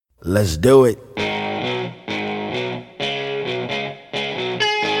Let's do it. And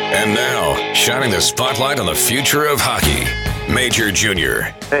now, shining the spotlight on the future of hockey, Major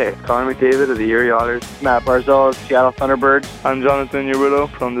Junior. Hey, Connor McDavid of the Erie Otters. Matt Barzell of Seattle Thunderbirds. I'm Jonathan Urito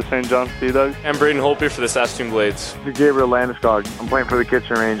from the St. John Sea Dogs. I'm Braden Holpe for the Saskatoon Blades. This is Gabriel Landeskog. I'm playing for the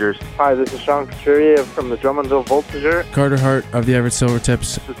Kitchener Rangers. Hi, this is Sean Couturier from the Drummondville Voltigeur. Carter Hart of the Everett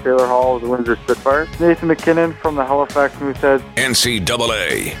Silvertips. This is Taylor Hall of the Windsor Spitfires. Nathan McKinnon from the Halifax Mooseheads.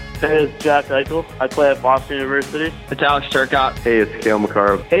 NCAA. Hey, this is Jack Eichel. I play at Boston University. It's Alex Turcotte. Hey, it's Cale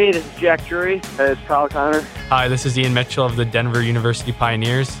McCarr. Hey, this is Jack Drury. Hey, it's Kyle Connor. Hi, this is Ian Mitchell of the Denver University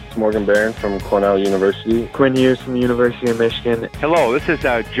Pioneers. It's Morgan Barron from Cornell University. Quinn Hughes from the University of Michigan. Hello, this is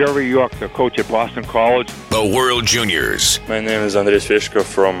Jerry York, the coach at Boston College. The World Juniors. My name is Andres Fishko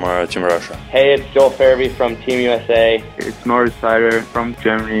from Team Russia. Hey, it's Joel Farabee from Team USA. It's Norris Sider from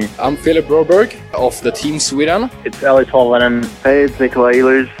Germany. I'm Philip Broberg of the Team Sweden. It's Ellie Tolvanen. Hey, it's Nikolai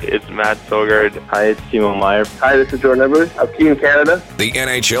Ehlers. It's Matt Sogard. Hi, it's Timo Meyer. Hi, this is Jordan Edwards of Team Canada. The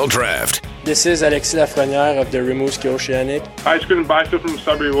NHL Draft. This is Alexis Lafrenière of the Rimouski Oceanic. Hi, it's Quentin Byfield from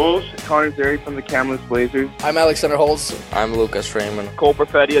Sudbury Wolves. Connor Zeri from the Kamloops Blazers. I'm Alexander Holtz. I'm Lucas Freeman. Cole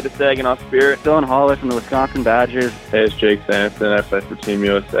Perfetti of the Saginaw Spirit. Dylan Holler from the Wisconsin Badgers. Hey, it's Jake Sanson. I play for Team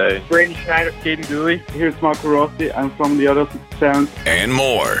USA. Braden Schneider, Caden Dooley. Here's Marco Rossi. I'm from the other Sound. And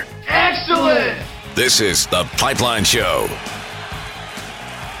more. Excellent! This is The Pipeline Show.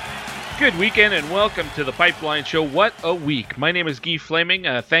 Good weekend and welcome to The Pipeline Show. What a week. My name is Guy Flaming.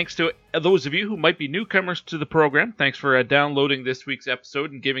 Thanks to those of you who might be newcomers to the program. Thanks for downloading this week's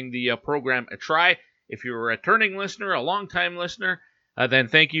episode and giving the program a try. If you're a returning listener, a long-time listener, then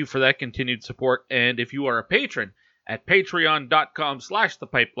thank you for that continued support. And if you are a patron at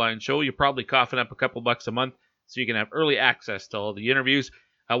patreon.com/thepipelineshow, you're probably coughing up a couple bucks a month so you can have early access to all the interviews.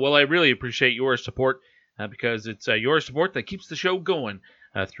 Well, I really appreciate your support because it's your support that keeps the show going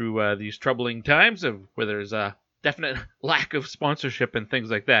through these troubling times of where there's a definite lack of sponsorship and things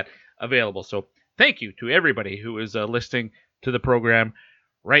like that available. So thank you to everybody who is listening to the program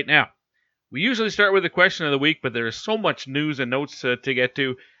right now. We usually start with the question of the week, but there is so much news and notes to get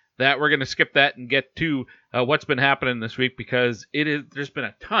to that we're going to skip that and get to what's been happening this week because there's been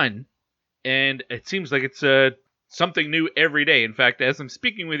a ton, and it seems like it's something new every day. In fact, as I'm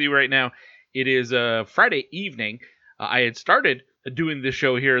speaking with you right now, it is Friday evening. I had started doing this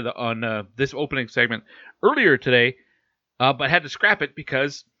show here on this opening segment earlier today, but had to scrap it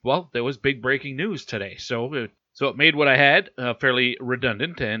because, well, there was big breaking news today. So it made what I had fairly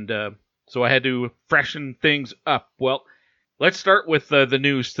redundant, and so I had to freshen things up. Well, let's start with the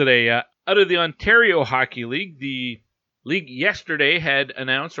news today. Out of the Ontario Hockey League, the league yesterday had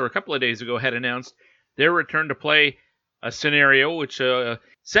announced, or a couple of days ago had announced, their return to play a scenario which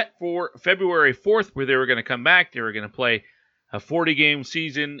set for February 4th, where they were going to come back. They were going to play a 40-game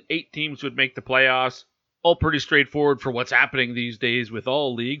season. 8 teams would make the playoffs. All pretty straightforward for what's happening these days with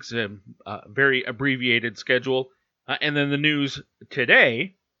all leagues. Very abbreviated schedule. And then the news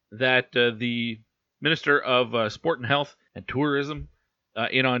today that the Minister of Sport and Health and Tourism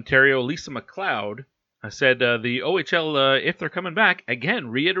in Ontario, Lisa MacLeod, said the OHL, if they're coming back, again,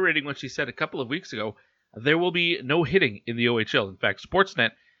 reiterating what she said a couple of weeks ago, there will be no hitting in the OHL. In fact,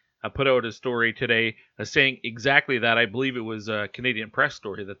 Sportsnet put out a story today saying exactly that. I believe it was a Canadian Press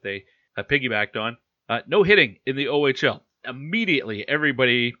story that they piggybacked on. No hitting in the OHL. Immediately,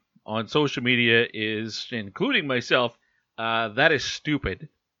 everybody on social media is, including myself, that is stupid.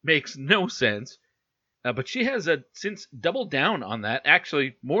 Makes no sense. But she has since doubled down on that.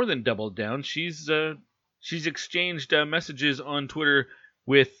 Actually, more than doubled down. She's exchanged messages on Twitter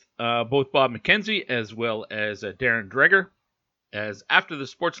with both Bob McKenzie as well as Darren Dreger. As after the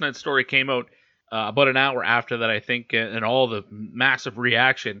Sportsnet story came out, about an hour after that, I think, and all the massive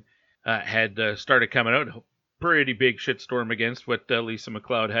reaction had started coming out. A pretty big shitstorm against what Lisa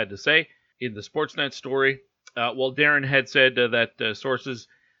MacLeod had to say in the Sportsnet story. Well, Darren had said that sources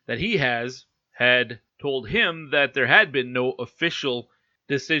that he has had told him that there had been no official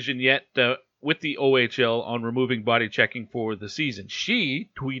decision yet with the OHL on removing body checking for the season. She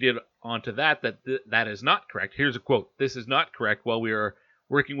tweeted onto that is not correct. Here's a quote. "This is not correct. While we are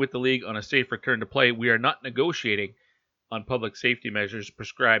working with the league on a safe return to play, we are not negotiating on public safety measures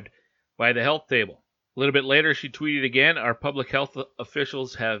prescribed by the health table." A little bit later, she tweeted again, "Our public health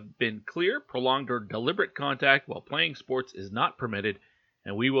officials have been clear. Prolonged or deliberate contact while playing sports is not permitted,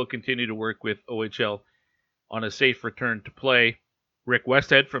 and we will continue to work with OHL on a safe return to play." Rick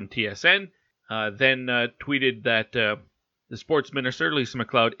Westhead from TSN then tweeted that the sports minister, Lisa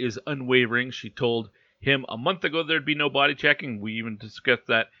MacLeod, is unwavering. She told him a month ago there'd be no body checking. We even discussed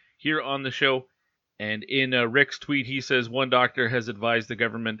that here on the show. And in Rick's tweet, he says one doctor has advised the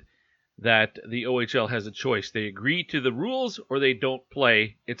government that the OHL has a choice. They agree to the rules or they don't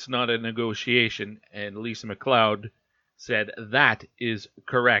play. It's not a negotiation. And Lisa McLeod said that is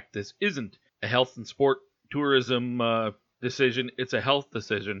correct. This isn't a health and sport tourism decision. It's a health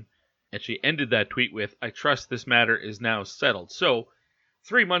decision. And she ended that tweet with, I trust this matter is now settled. So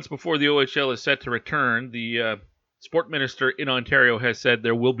 3 months before the OHL is set to return, the sport minister in Ontario has said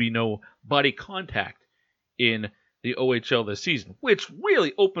there will be no body contact in the OHL this season, which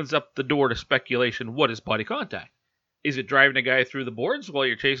really opens up the door to speculation. What is body contact? Is it driving a guy through the boards while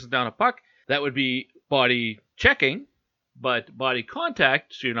you're chasing down a puck? That would be body checking, but body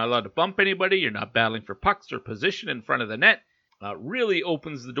contact, so you're not allowed to bump anybody, you're not battling for pucks or position in front of the net, really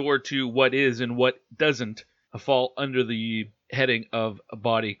opens the door to what is and what doesn't fall under the heading of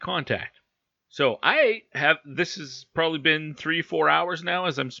body contact. So this has probably been 3-4 hours now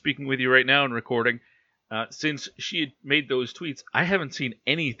as I'm speaking with you right now and recording. Since she had made those tweets, I haven't seen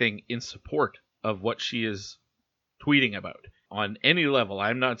anything in support of what she is tweeting about on any level.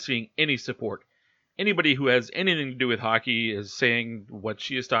 I'm not seeing any support. Anybody who has anything to do with hockey is saying what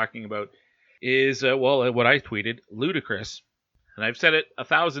she is talking about is, what I tweeted, ludicrous. And I've said it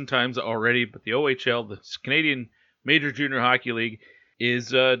 1,000 times already, but the OHL, the Canadian Major Junior Hockey League,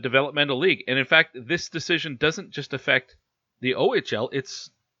 is a developmental league. And in fact, this decision doesn't just affect the OHL, it's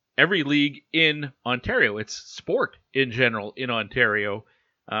every league in Ontario. It's sport in general in Ontario.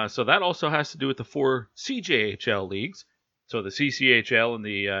 So that also has to do with the 4 CJHL leagues. So the CCHL and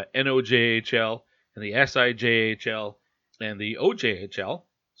the NOJHL and the SIJHL and the OJHL.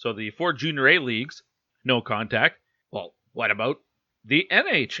 So the 4 Junior A leagues, no contact. Well, what about the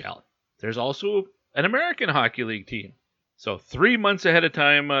NHL? There's also an American Hockey League team. So 3 months ahead of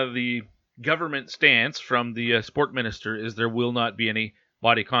time, the government stance from the sport minister is there will not be any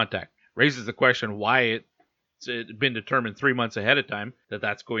body contact. Raises the question why it's been determined 3 months ahead of time that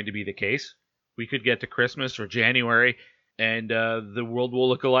that's going to be the case. We could get to Christmas or January, and the world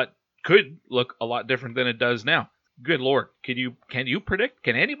will could look a lot different than it does now. Good Lord, can you predict?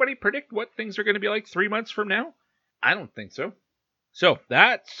 Can anybody predict what things are going to be like 3 months from now? I don't think so. So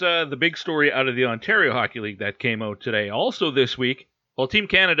that's the big story out of the Ontario Hockey League that came out today. Also this week, Team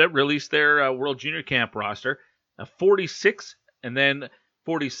Canada released their World Junior Camp roster, 46 and then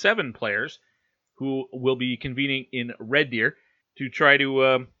 47 players who will be convening in Red Deer to try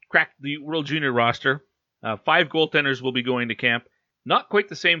to crack the World Junior roster. 5 goaltenders will be going to camp. Not quite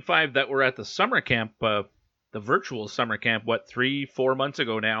the same 5 that were at the summer camp, the virtual summer camp, 3-4 months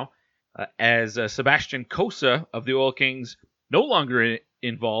ago now, as Sebastian Cossa of the Oil Kings no longer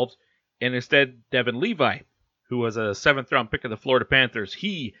involved, and instead Devin Levi, who was a 7th-round pick of the Florida Panthers,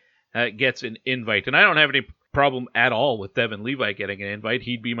 he gets an invite. And I don't have any problem at all with Devin Levi getting an invite.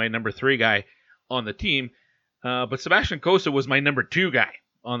 He'd be my number 3 guy on the team. But Sebastian Cossa was my number 2 guy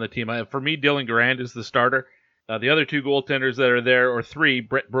on the team. For me, Dylan Garand is the starter. The other 2 goaltenders that are there, or 3,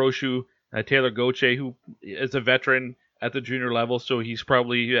 Brett Brochu, Taylor Gauthier, who is a veteran at the junior level, so he's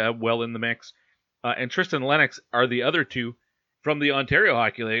probably well in the mix. And Tristan Lennox are the other 2 from the Ontario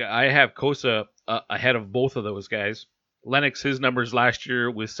Hockey League. I have Cossa ahead of both of those guys. Lennox, his numbers last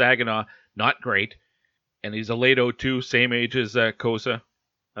year with Saginaw, not great. And he's a late 02, same age as Cossa.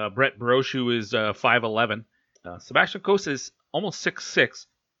 Brett Brochu is 5'11". Sebastian Cossa is almost 6'6",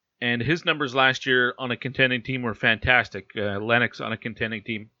 and his numbers last year on a contending team were fantastic. Lennox on a contending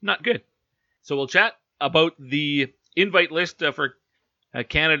team, not good. So we'll chat about the invite list for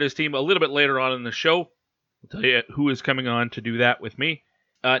Canada's team a little bit later on in the show. I'll tell you who is coming on to do that with me.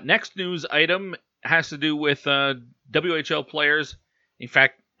 Next news item has to do with WHL players, in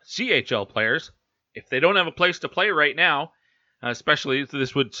fact, CHL players. If they don't have a place to play right now, especially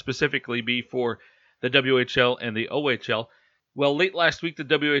this would specifically be for the WHL and the OHL. Well, late last week, the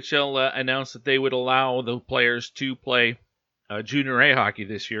WHL announced that they would allow the players to play Junior A hockey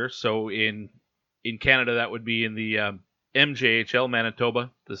this year. So in Canada, that would be in the MJHL,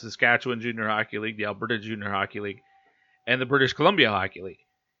 Manitoba, the Saskatchewan Junior Hockey League, the Alberta Junior Hockey League, and the British Columbia Hockey League.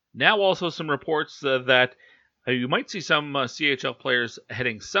 Now also some reports that you might see some CHL players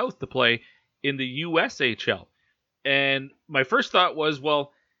heading south to play in the USHL. And my first thought was,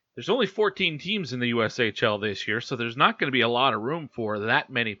 well, there's only 14 teams in the USHL this year, so there's not going to be a lot of room for that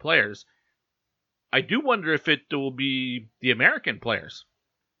many players. I do wonder if it will be the American players.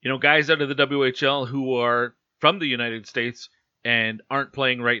 Guys out of the WHL who are from the United States and aren't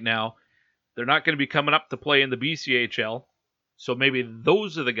playing right now. They're not going to be coming up to play in the BCHL. So maybe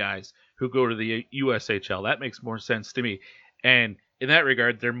those are the guys who go to the USHL. That makes more sense to me. And in that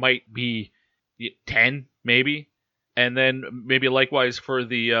regard, there might be 10, maybe. And then maybe likewise for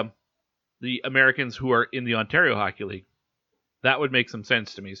the the Americans who are in the Ontario Hockey League. That would make some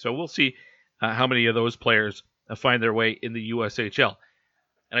sense to me. So we'll see how many of those players find their way in the USHL.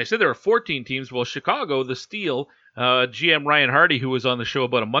 And I said there are 14 teams. Well, Chicago, the Steel, GM Ryan Hardy, who was on the show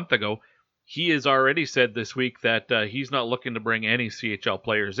about a month ago, he has already said this week that he's not looking to bring any CHL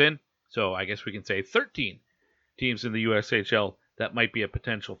players in. So I guess we can say 13 teams in the USHL that might be a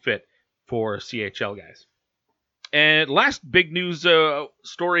potential fit for CHL guys. And last big news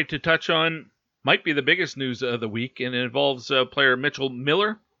story to touch on might be the biggest news of the week, and it involves player Mitchell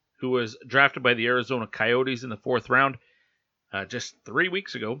Millar, who was drafted by the Arizona Coyotes in the 4th round just 3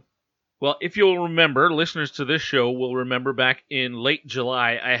 weeks ago. Well, if you'll remember, listeners to this show will remember back in late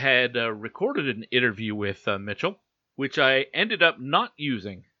July, I had recorded an interview with Mitchell, which I ended up not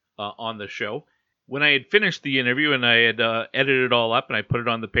using on the show. When I had finished the interview and I had edited it all up and I put it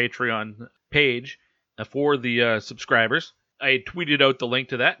on the Patreon page for the subscribers, I had tweeted out the link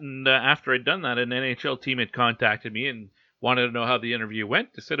to that, and after I'd done that, an NHL team had contacted me and wanted to know how the interview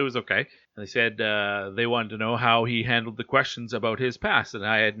went. They said it was okay. And they said they wanted to know how he handled the questions about his past, and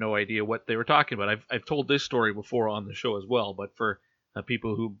I had no idea what they were talking about. I've told this story before on the show as well, but for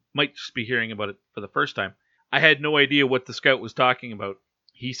people who might just be hearing about it for the first time, I had no idea what the scout was talking about.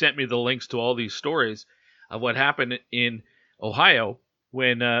 He sent me the links to all these stories of what happened in Ohio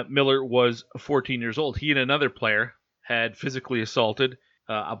when Millar was 14 years old. He and another player had physically assaulted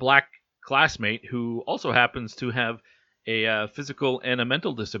a black classmate who also happens to have a physical and a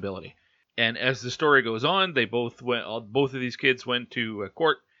mental disability. And as the story goes on, they both of these kids went to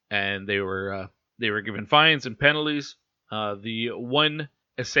court, and they were given fines and penalties. The one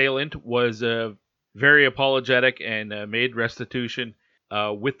assailant was very apologetic and made restitution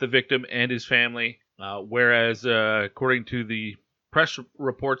with the victim and his family, whereas according to the press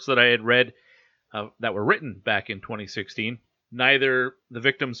reports that I had read that were written back in 2016, neither the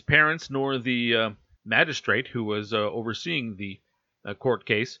victim's parents nor the magistrate who was overseeing the court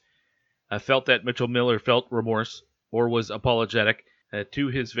case felt that Mitchell Millar felt remorse or was apologetic to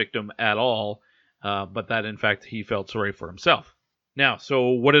his victim at all, but that in fact he felt sorry for himself. Now,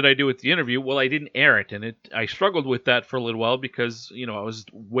 so what did I do with the interview? Well, I didn't air it, and I struggled with that for a little while because, I was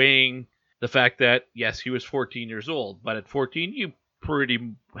weighing the fact that, yes, he was 14 years old, but at 14 you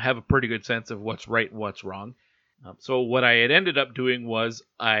have a pretty good sense of what's right and what's wrong. So what I had ended up doing was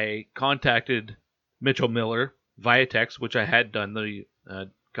I contacted Mitchell Millar via text, which I had done the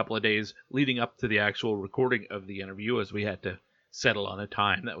couple of days leading up to the actual recording of the interview, as we had to settle on a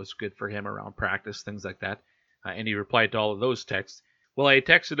time that was good for him around practice, things like that. And he replied to all of those texts. Well, I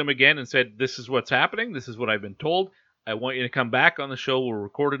texted him again and said, this is what's happening. This is what I've been told. I want you to come back on the show. We'll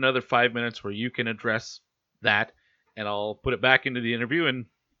record another 5 minutes where you can address that, and I'll put it back into the interview, and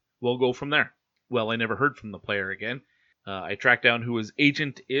we'll go from there. Well, I never heard from the player again. I tracked down who his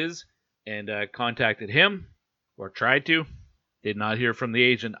agent is and contacted him, or tried to. Did not hear from the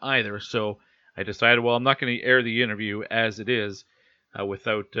agent either, so I decided, well, I'm not going to air the interview as it is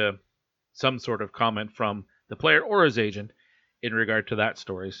without some sort of comment from the player or his agent in regard to that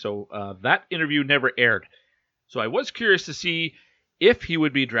story. So that interview never aired. So I was curious to see if he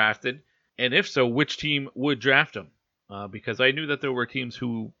would be drafted, and if so, which team would draft him. Because I knew that there were teams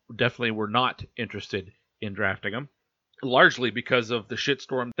who definitely were not interested in drafting him, largely because of the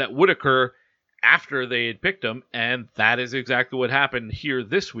shitstorm that would occur after they had picked him, and that is exactly what happened here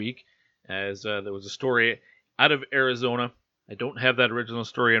this week, as there was a story out of Arizona. I don't have that original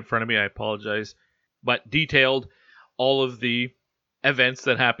story in front of me, I apologize, but detailed all of the events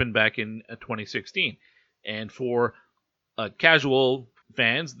that happened back in 2016. And for casual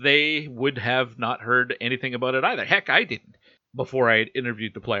fans, they would have not heard anything about it either. Heck, I didn't before I had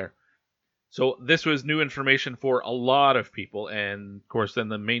interviewed the player. So this was new information for a lot of people, and of course then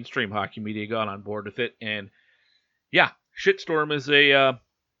the mainstream hockey media got on board with it, and yeah, shitstorm is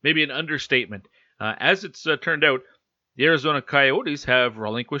maybe an understatement. As it's turned out, the Arizona Coyotes have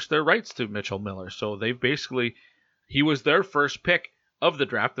relinquished their rights to Mitchell Millar, so he was their first pick of the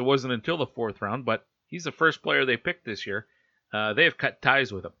draft. It wasn't until the 4th round, but he's the first player they picked this year. They have cut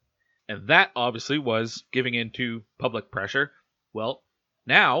ties with him. And that obviously was giving into public pressure. Well,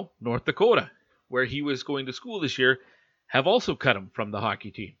 now North Dakota, where he was going to school this year, have also cut him from the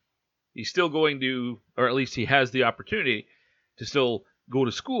hockey team. He's still going to, or at least he has the opportunity to still go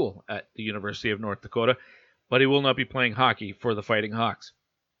to school at the University of North Dakota, but he will not be playing hockey for the Fighting Hawks.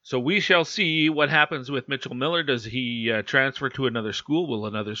 So we shall see what happens with Mitchell Millar. Does he transfer to another school? Will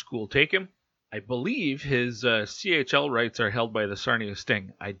another school take him? I believe his CHL rights are held by the Sarnia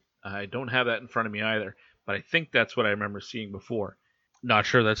Sting. I don't have that in front of me either, but I think that's what I remember seeing before. Not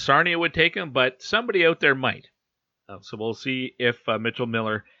sure that Sarnia would take him, but somebody out there might. So we'll see if Mitchell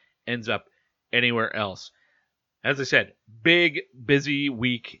Millar ends up anywhere else. As I said, big, busy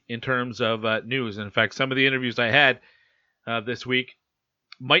week in terms of news. And in fact, some of the interviews I had this week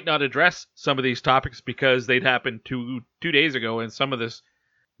might not address some of these topics because they'd happened two days ago, and some of this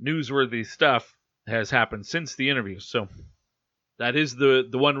newsworthy stuff has happened since the interviews. So that is the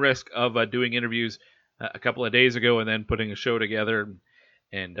one risk of doing interviews a couple of days ago and then putting a show together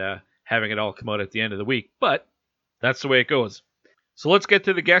and having it all come out at the end of the week. But that's the way it goes. So let's get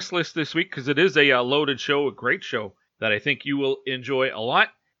to the guest list this week, because it is a loaded show, a great show that I think you will enjoy a lot.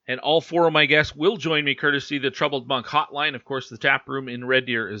 And all four of my guests will join me courtesy the Troubled Monk Hotline. Of course, the tap room in Red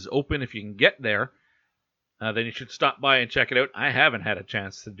Deer is open. If you can get there, then you should stop by and check it out. I haven't had a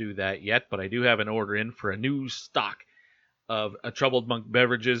chance to do that yet, but I do have an order in for a new stock of Troubled Monk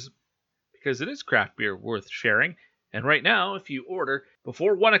beverages, because it is craft beer worth sharing. And right now, if you order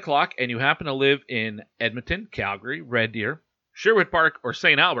before 1 o'clock and you happen to live in Edmonton, Calgary, Red Deer, Sherwood Park, or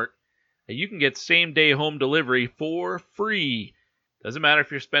St. Albert, you can get same-day home delivery for free. Doesn't matter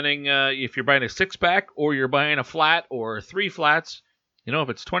if you're spending, if you're buying a 6-pack or you're buying a flat or 3 flats. You know, if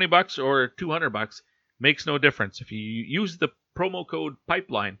it's $20 or $200, makes no difference. If you use the promo code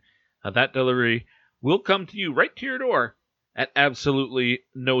PIPELINE, that delivery will come to you right to your door at absolutely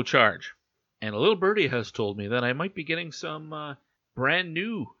no charge. And a little birdie has told me that I might be getting some brand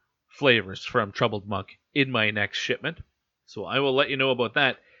new flavors from Troubled Monk in my next shipment. So I will let you know about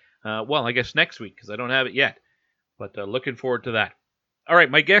that, well, I guess next week, because I don't have it yet. But looking forward to that. All right,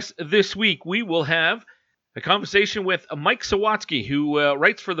 my guest this week, we will have a conversation with Mike Sawatzky, who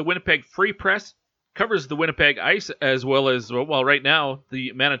writes for the Winnipeg Free Press, covers the Winnipeg Ice, as well as, well, right now,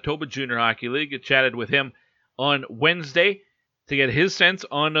 the Manitoba Junior Hockey League. I chatted with him on Wednesday to get his sense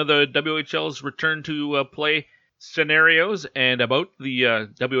on the WHL's return to play scenarios and about the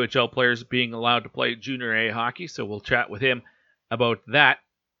WHL players being allowed to play Junior A hockey. So we'll chat with him about that.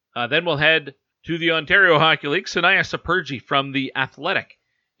 Then we'll head to the Ontario Hockey League. Sunaya Sapurji from The Athletic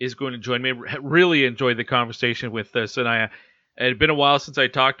is going to join me. Really enjoyed the conversation with Sunaya. It had been a while since I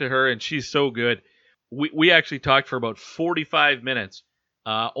talked to her, and she's so good. We actually talked for about 45 minutes.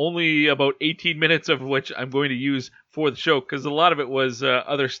 Only about 18 minutes of which I'm going to use for the show, because a lot of it was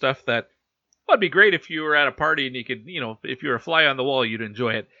other stuff that would be great if you were at a party and you could, if you're a fly on the wall, you'd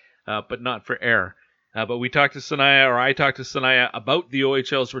enjoy it, but not for air. But we talked to Sunaya, or I talked to Sunaya about the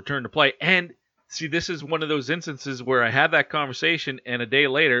OHL's return to play. And see, this is one of those instances where I had that conversation and a day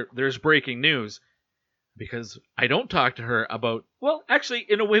later, there's breaking news. Because I don't talk to her about, well, actually,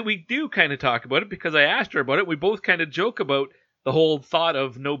 in a way we do kind of talk about it, because I asked her about it. We both kind of joke about the whole thought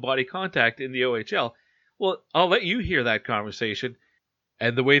of no body contact in the OHL. Well, I'll let you hear that conversation.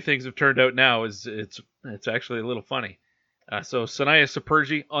 And the way things have turned out now is it's actually a little funny. So Sunaya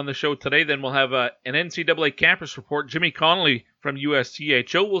Sapurji on the show today. Then we'll have an NCAA Campus Report. Jimmy Connelly from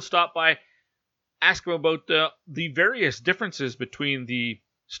USCHO will stop by, ask him about the various differences between the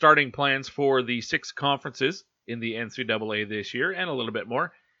starting plans for the 6 conferences in the NCAA this year, and a little bit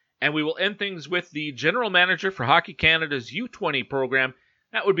more. And we will end things with the general manager for Hockey Canada's U20 program.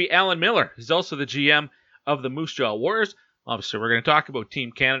 That would be Alan Millar. He's also the GM of the Moose Jaw Warriors. Obviously, we're going to talk about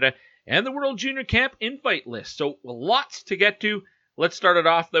Team Canada and the World Junior Camp invite list. So lots to get to. Let's start it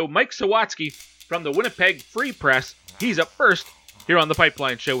off, though. Mike Sawatzky from the Winnipeg Free Press. He's up first here on The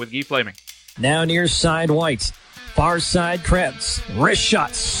Pipeline Show with Guy Flaming. Now near side White. Far side Krebs. Wrist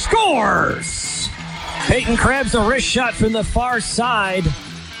shot. Scores! Peyton Krebs, a wrist shot from the far side,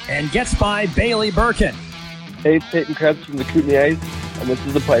 and gets by Bailey Birkin. Hey, it's Peyton Krebs from the Kootenay Ice, and this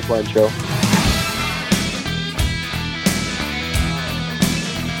is The Pipeline Show.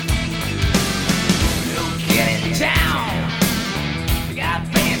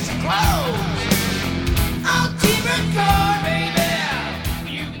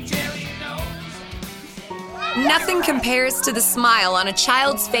 Nothing compares to the smile on a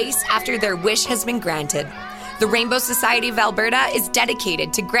child's face after their wish has been granted. The Rainbow Society of Alberta is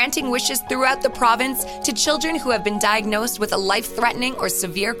dedicated to granting wishes throughout the province to children who have been diagnosed with a life-threatening or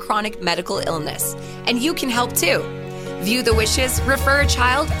severe chronic medical illness. And you can help too. View the wishes, refer a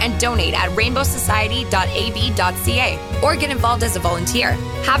child, and donate at rainbowsociety.ab.ca or get involved as a volunteer.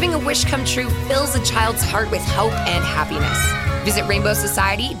 Having a wish come true fills a child's heart with hope and happiness. Visit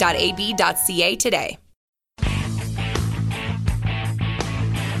rainbowsociety.ab.ca today.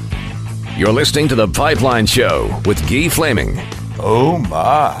 You're listening to The Pipeline Show with Guy Flaming. Oh,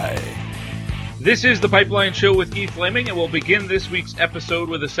 my. This is The Pipeline Show with Guy Flaming, and we'll begin this week's episode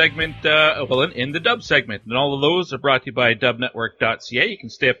with a segment, in the Dub segment. And all of those are brought to you by dubnetwork.ca. You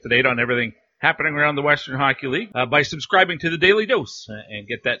can stay up to date on everything happening around the Western Hockey League by subscribing to the Daily Dose and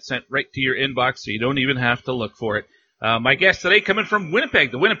get that sent right to your inbox so you don't even have to look for it. My guest today coming from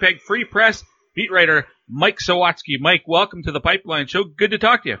Winnipeg, the Winnipeg Free Press, beat writer Mike Sawatzky. Mike, welcome to the Pipeline Show. Good to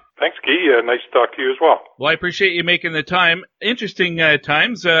talk to you. Thanks, Guy. Nice to talk to you as well. Well, I appreciate you making the time. Interesting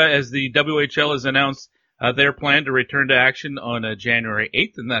times as the WHL has announced their plan to return to action on January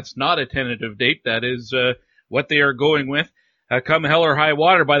 8th, and that's not a tentative date. That is what they are going with. Come hell or high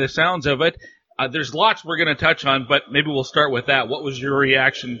water by the sounds of it. There's lots we're going to touch on, but maybe we'll start with that. What was your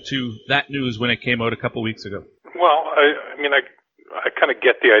reaction to that news when it came out a couple weeks ago? Well, I kind of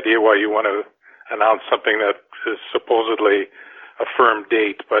get the idea why you want to announce something that is supposedly a firm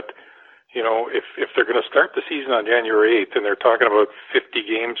date, but if they're going to start the season on January 8th and they're talking about 50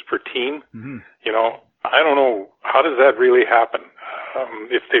 games per team, I don't know, how does that really happen?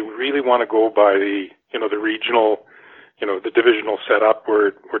 If they really want to go by the regional, the divisional setup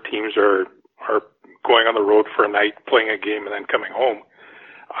where teams are going on the road for a night, playing a game, and then coming home,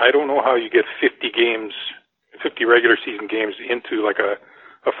 I don't know how you get 50 regular season games into like a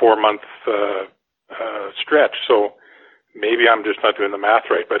 4-month stretch. So maybe I'm just not doing the math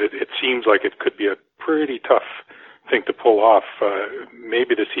right, but it seems like it could be a pretty tough thing to pull off.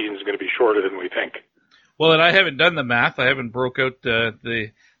 Maybe the season is going to be shorter than we think. Well, and I haven't done the math. I haven't broke out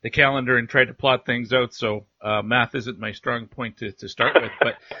the calendar and tried to plot things out, so math isn't my strong point to start with.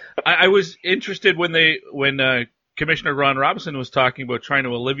 But I was interested when Commissioner Ron Robinson was talking about trying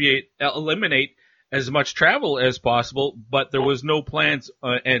to eliminate as much travel as possible, but there was no plans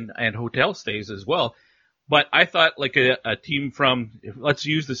and hotel stays as well. But I thought like a team from, let's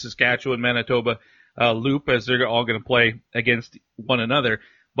use the Saskatchewan, Manitoba loop, as they're all going to play against one another.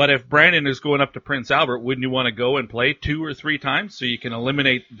 But if Brandon is going up to Prince Albert, wouldn't you want to go and play 2 or 3 times so you can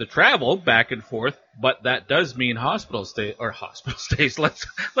eliminate the travel back and forth? But that does mean hospital stays.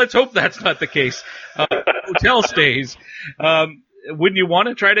 Let's hope that's not the case. Hotel stays. Wouldn't you want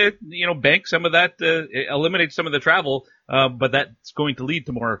to try to bank some of that, eliminate some of the travel? But that's going to lead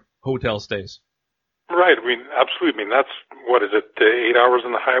to more hotel stays. Right. Absolutely. That's, what is it, 8 hours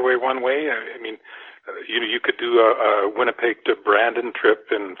on the highway one way? You could do a Winnipeg to Brandon trip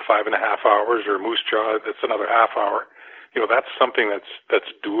in 5.5 hours, or Moose Jaw, that's another half hour. That's something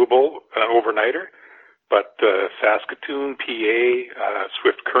that's doable, an overnighter. But Saskatoon, PA,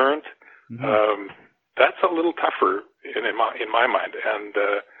 Swift Current, that's a little tougher in my mind. And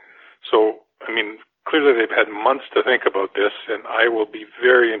clearly they've had months to think about this, and I will be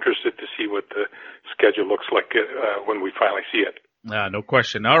very interested to see what the schedule looks like when we finally see it. No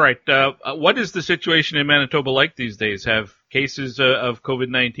question. All right. What is the situation in Manitoba like these days? Have cases of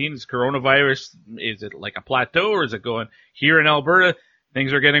COVID-19, is coronavirus, is it like a plateau, or is it going here in Alberta?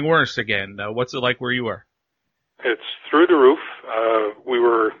 Things are getting worse again. What's it like where you are? It's through the roof.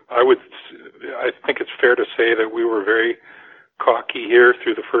 I think it's fair to say that we were very cocky here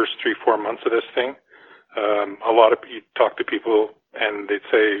through the first 3-4 months of this thing. A lot of you talk to people and they'd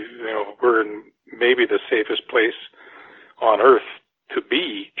say, we're in maybe the safest place on earth to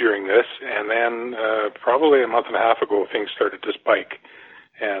be during this, and then probably a month and a half ago things started to spike,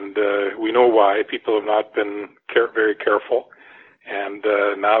 and we know why. People have not been very careful, and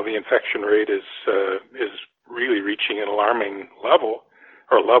now the infection rate is really reaching an alarming levels,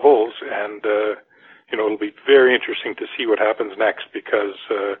 and it'll be very interesting to see what happens next, because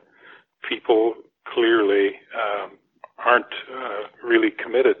people clearly aren't really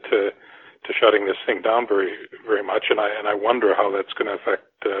committed to shutting this thing down very, very much, and I wonder how that's going to affect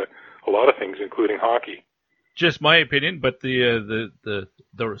a lot of things, including hockey. Just my opinion, but the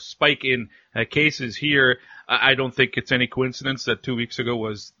spike in cases here, I don't think it's any coincidence that 2 weeks ago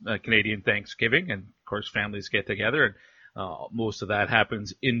was Canadian Thanksgiving, and of course families get together, and most of that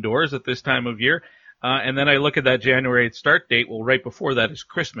happens indoors at this time of year. And then I look at that January 8th start date. Well, right before that is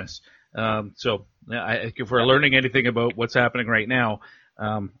Christmas. So if we're learning anything about what's happening right now,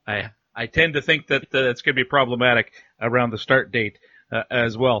 I tend to think that it's going to be problematic around the start date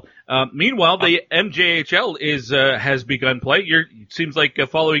as well. Meanwhile, the MJHL has begun play. It seems like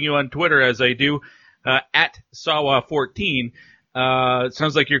following you on Twitter, as I do, at Sawa14. It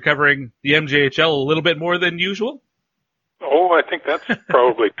sounds like you're covering the MJHL a little bit more than usual. Oh, I think that's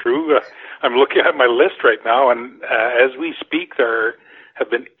probably true. I'm looking at my list right now, and as we speak, there have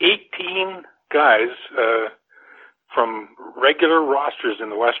been 18 guys from regular rosters in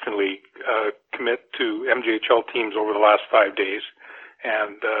the Western League commit to MJHL teams over the last 5 days.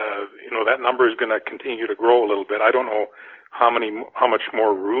 And, that number is going to continue to grow a little bit. I don't know how much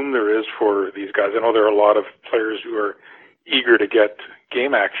more room there is for these guys. I know there are a lot of players who are eager to get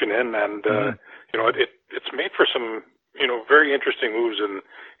game action in, and, it's made for some, very interesting moves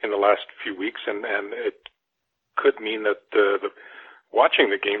in the last few weeks, and it could mean that watching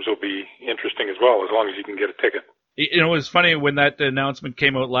the games will be interesting as well, as long as you can get a ticket. It was funny when that announcement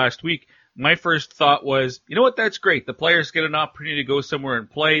came out last week. my first thought was, you know what, that's great. The players get an opportunity to go somewhere and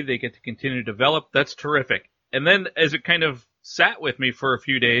play. They get to continue to develop. That's terrific. And then as it kind of sat with me for a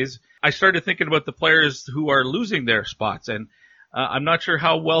few days, I started thinking about the players who are losing their spots. And I'm not sure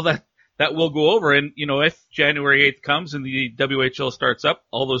how well that will go over. And, you know, if January 8th comes and the WHL starts up,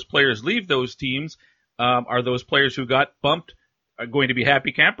 all those players leave those teams. Are those players who got bumped are going to be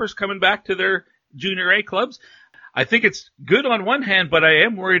happy campers coming back to their Junior A clubs? I think it's good on one hand, but I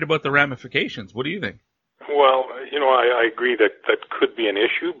am worried about the ramifications. What do you think? Well, you know, I agree that could be an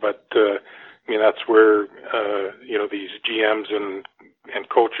issue, but I mean, that's where you know, these GMs and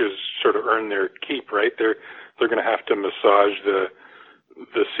coaches sort of earn their keep, right? They're going to have to massage the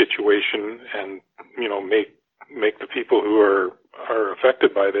situation and, you know, make the people who are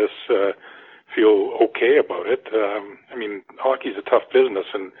affected by this feel okay about it. I mean, hockey's a tough business,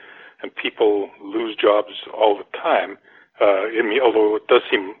 and people lose jobs all the time. I mean, although it does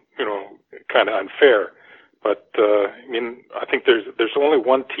seem, you know, kind of unfair, but I mean, I think there's only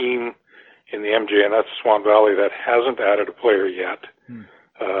one team in the MJ, and that's Swan Valley, that hasn't added a player yet.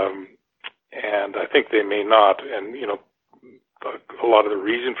 And I think they may not. And, you know, a lot of the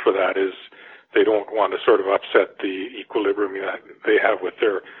reason for that is they don't want to sort of upset the equilibrium they have with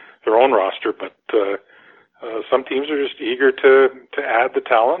their own roster. But some teams are just eager to add the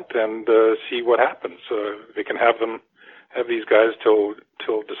talent and see what happens. They can have these guys till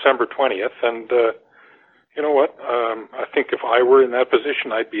December 20th. And you know what? I think if I were in that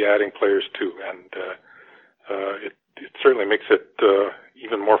position, I'd be adding players too. And it certainly makes it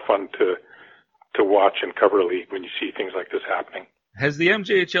even more fun to watch and cover a league when you see things like this happening. Has the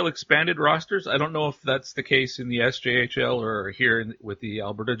MJHL expanded rosters? I don't know if that's the case in the SJHL or here with the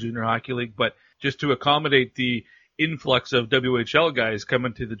Alberta Junior Hockey League, but just to accommodate the influx of WHL guys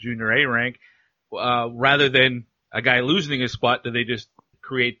coming to the Junior A rank, rather than a guy losing his spot, do they just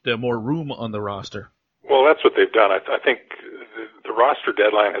create more room on the roster? Well, that's what they've done. I think the roster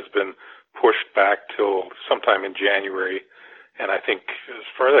deadline has been pushed back till sometime in January, and I think, as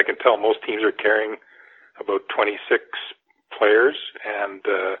far as I can tell, most teams are carrying about 26 players, and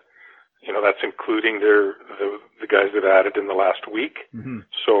you know, that's including the guys they've added in the last week. Mm-hmm.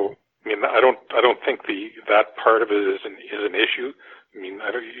 So, I mean, I don't think that part of it is an issue. I mean,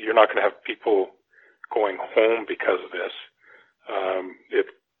 you're not going to have people going home because of this. It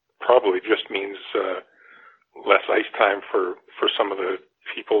probably just means less ice time for some of the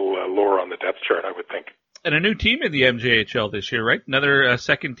people lower on the depth chart, I would think. And a new team in the MJHL this year, right? Another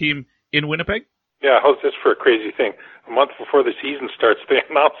second team in Winnipeg? Yeah, how's this for a crazy thing? A month before the season starts, they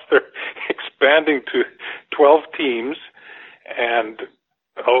announced they're expanding to 12 teams, and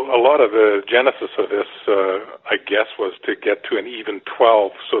a lot of the genesis of this, I guess, was to get to an even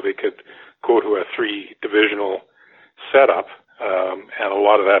 12 so they could go to a 3-divisional setup, and a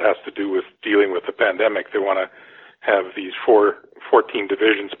lot of that has to do with dealing with the pandemic. They want to have these 14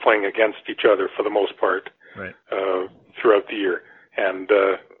 divisions playing against each other for the most part, right, throughout the year. And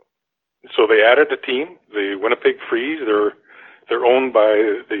so they added a team, the Winnipeg Freeze. They're owned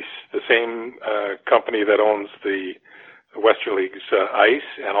by the same company that owns the Western League's Ice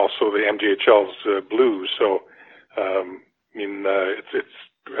and also the MJHL's Blues. So, I mean, it's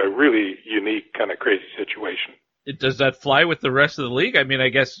a really unique, kind of crazy situation. Does that fly with the rest of the league? I mean, I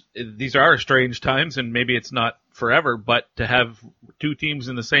guess these are strange times, and maybe it's not forever, but to have two teams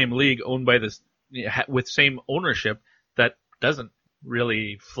in the same league owned by this with same ownership, that doesn't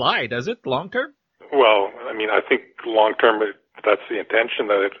really fly, does it, long term? Well, I mean, I think long term that's the intention,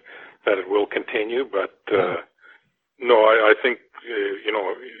 that it will continue, but no, I think you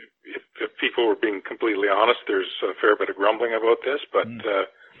know, if people were being completely honest, there's a fair bit of grumbling about this, but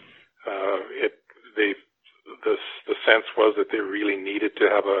the sense was that they really needed to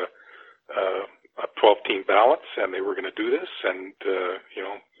have a 12-team balance, and they were going to do this, and you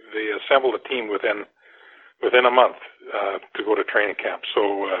know, they assembled a team within a month to go to training camp. So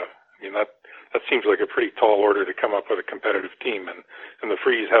I mean, that seems like a pretty tall order to come up with a competitive team, and the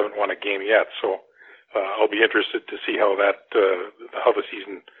Freeze haven't won a game yet. So I'll be interested to see how the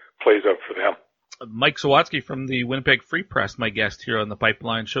season plays out for them. Mike Sawatzky from the Winnipeg Free Press, my guest here on the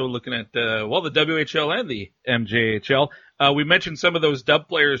Pipeline Show, looking at, the WHL and the MJHL. We mentioned some of those dub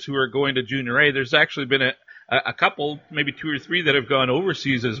players who are going to Junior A. There's actually been a couple, maybe 2 or 3 that have gone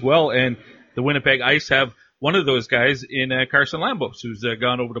overseas as well, and the Winnipeg Ice have one of those guys in Carson Lambos, who's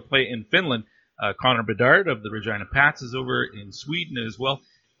gone over to play in Finland. Connor Bedard of the Regina Pats is over in Sweden as well.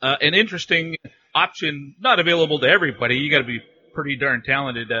 An interesting option, not available to everybody. You got to be pretty darn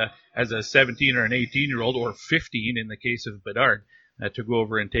talented as a 17 or an 18-year-old, or 15 in the case of Bedard, to go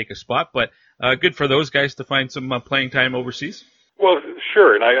over and take a spot. But good for those guys to find some playing time overseas. Well,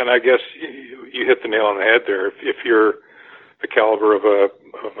 sure, and I guess you hit the nail on the head there. If you're the caliber of a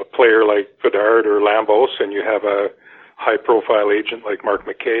player like Bedard or Lambos, and you have a high-profile agent like Mark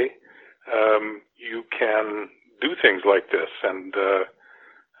McKay, you can do things like this. And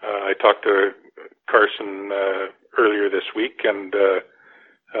I talked to Carson earlier this week, and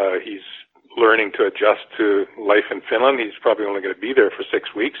he's learning to adjust to life in Finland. He's probably only going to be there for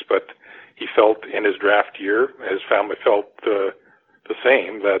 6 weeks, but he felt in his draft year, his family felt the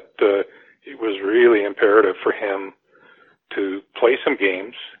same, that it was really imperative for him to play some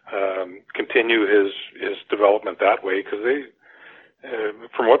games, continue his development that way, because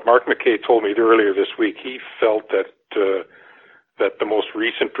from what Mark McKay told me earlier this week, he felt that the most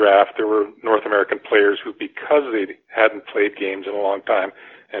recent draft, there were North American players who, because they hadn't played games in a long time,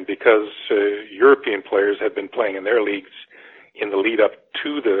 and because European players had been playing in their leagues in the lead up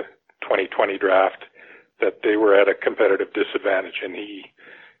to the 2020 draft, that they were at a competitive disadvantage. And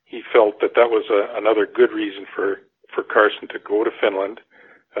he felt that was another good reason for Carson to go to Finland,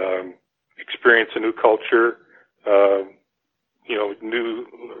 experience a new culture,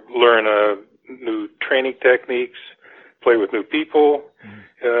 learn new training techniques, play with new people,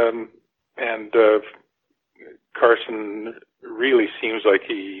 and Carson really seems like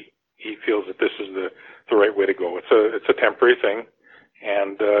he feels that this is the right way to go. It's a temporary thing,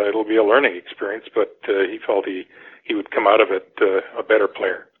 and it'll be a learning experience, but he felt he would come out of it a better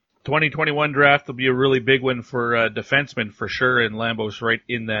player. 2021 draft will be a really big one for defensemen for sure, and Lambo's right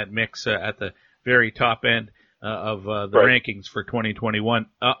in that mix at the very top end of the rankings for 2021.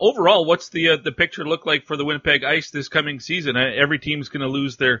 Overall, what's the picture look like for the Winnipeg Ice this coming season? Every team's going to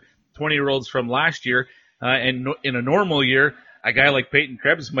lose their 20-year-olds from last year, and in a normal year, a guy like Peyton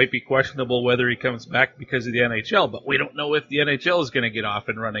Krebs might be questionable whether he comes back because of the NHL, but we don't know if the NHL is going to get off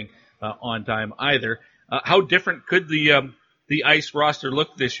and running on time either. How different could the Ice roster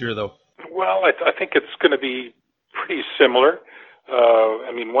look this year, though? Well, I think it's going to be pretty similar.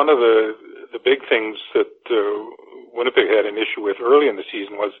 One of the big things that Winnipeg had an issue with early in the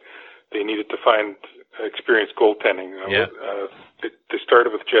season was they needed to find experienced goaltending. They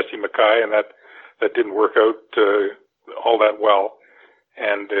started with Jesse Mackay, and that didn't work out all that well.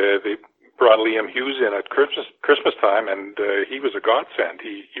 And they brought Liam Hughes in at Christmas time, and he was a godsend.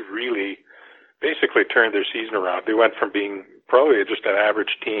 He really basically turned their season around. They went from being probably just an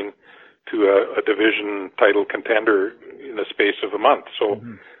average team to a division title contender in the space of a month. So,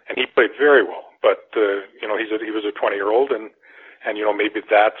 and he played very well. But he was a 20-year-old, and maybe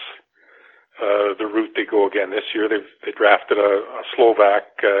that's the route they go again this year. They drafted a Slovak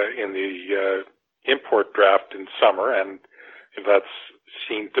in the import draft in summer, and that's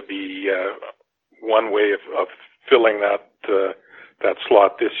seemed to be one way of filling that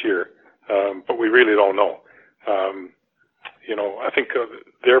slot this year. But we really don't know. I think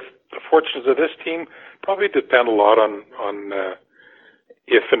the fortunes of this team probably depend a lot on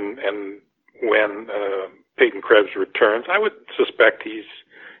if and when Peyton Krebs returns. I would suspect he's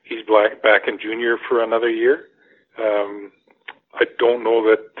back in junior for another year. I don't know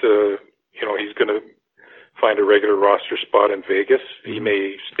that he's going to find a regular roster spot in Vegas. He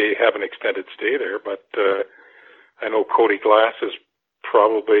may have an extended stay there, but I know Cody Glass is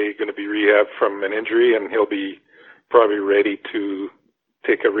probably going to be rehabbed from an injury, and he'll be probably ready to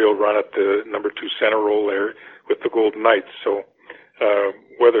take a real run at the number 2 center role there with the Golden Knights. So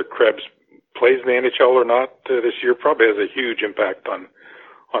whether Krebs plays in the NHL or not this year probably has a huge impact on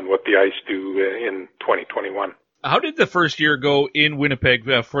what the Ice do in 2021. How did the first year go in Winnipeg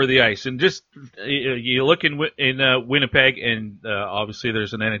for the Ice? And just you look in Winnipeg, and obviously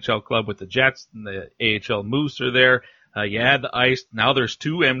there's an NHL club with the Jets, and the AHL Moose are there. You had the Ice. Now there's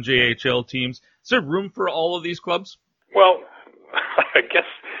 2 MJHL teams. Is there room for all of these clubs? Well, I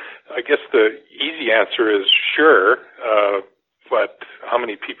guess the easy answer is sure, but how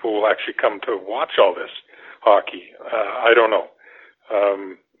many people will actually come to watch all this hockey? I don't know.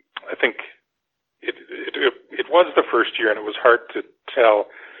 I think it was the first year, and it was hard to tell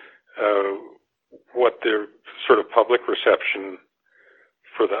what the sort of public reception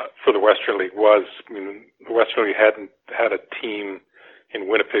for the Western League was. The Western League hadn't had a team in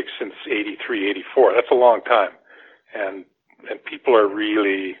Winnipeg since 83, 84. That's a long time. And people are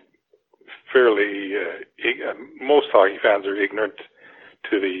really fairly, most hockey fans are ignorant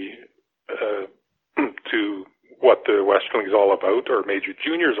to to what the Western League is all about, or Major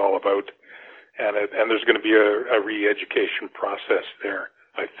Junior is all about. And there's going to be a re-education process there,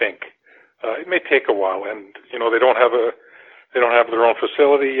 I think. It may take a while, and they don't have their own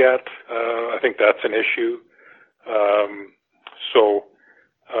facility yet. I think that's an issue.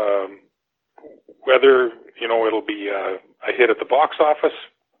 whether, it'll be a hit at the box office,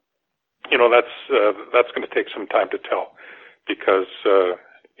 that's going to take some time to tell, because,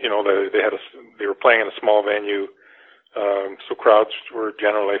 they were playing in a small venue, so crowds were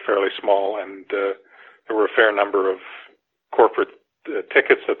generally fairly small, and there were a fair number of corporate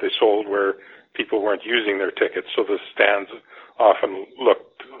tickets that they sold where people weren't using their tickets, so the stands often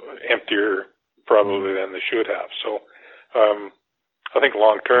looked emptier probably than they should have. So I think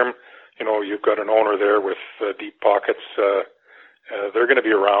long term, you've got an owner there with deep pockets. They're going to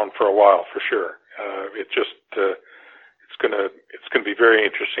be around for a while for sure. It's going to be very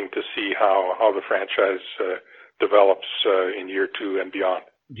interesting to see how the franchise develops in year 2 and beyond.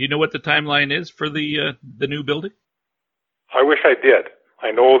 Do you know what the timeline is for the new building? I wish I did.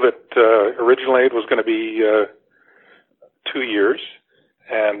 I know that originally it was going to be 2 years,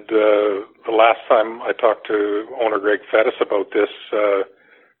 and the last time I talked to owner Greg Fettis about this,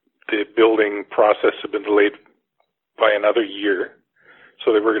 the building process had been delayed by another year,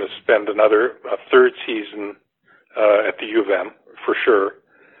 so they were going to spend a third season at the U of M for sure.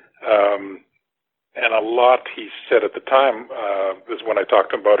 And a lot he said at the time, is when I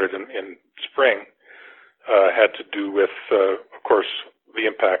talked to him about it in spring, had to do with, of course, the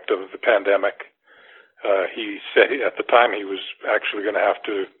impact of the pandemic. He said at the time he was actually going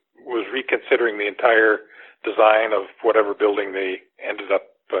to was reconsidering the entire design of whatever building they ended up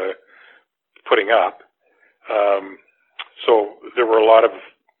putting up. So there were a lot of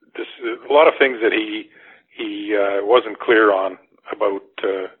things that he wasn't clear on about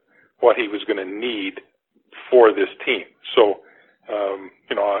what he was going to need for this team. So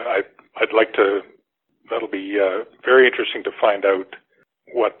I'd like to. That'll be very interesting to find out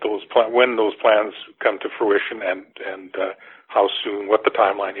when those plans come to fruition and how soon, what the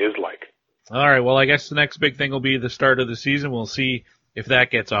timeline is like. All right. Well, I guess the next big thing will be the start of the season. We'll see if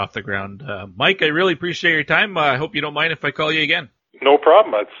that gets off the ground. Mike, I really appreciate your time. I hope you don't mind if I call you again. No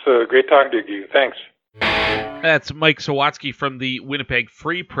problem. It's great talking to you. Thanks. That's Mike Sawatzky from the Winnipeg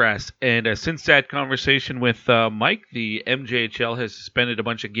Free Press. And since that conversation with Mike, the MJHL has suspended a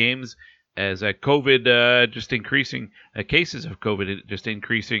bunch of games as COVID just increasing, cases of COVID just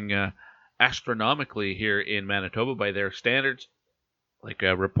increasing astronomically here in Manitoba by their standards. Like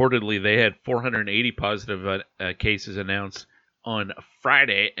reportedly, they had 480 positive cases announced on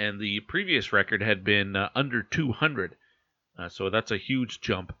Friday, and the previous record had been under 200. So that's a huge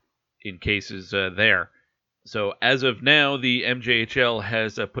jump in cases there. So as of now, the MJHL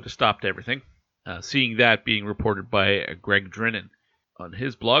has put a stop to everything, seeing that being reported by Greg Drinnan on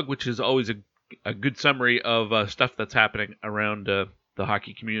his blog, which is always a good summary of stuff that's happening around the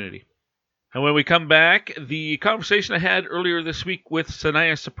hockey community. And when we come back, the conversation I had earlier this week with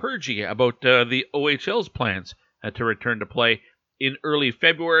Sunaya Sapurji about the OHL's plans to return to play in early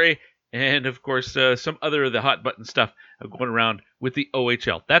February, and of course some other of the hot button stuff going around with the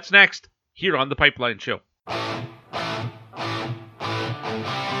OHL. That's next here on The Pipeline Show.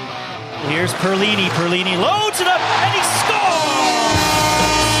 Here's Perlini. Perlini loads it up, and he scores!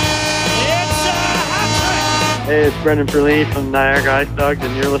 It's a hat trick! Hey, it's Brendan Perlini from Niagara Ice Dogs,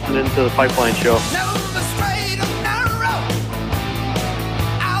 and you're listening to The Pipeline Show.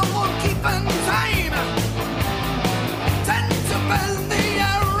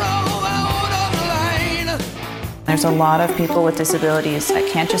 There's a lot of people with disabilities that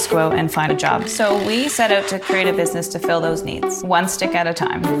can't just go out and find a job. So we set out to create a business to fill those needs, one stick at a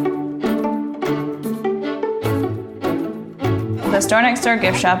time. The Store Next Door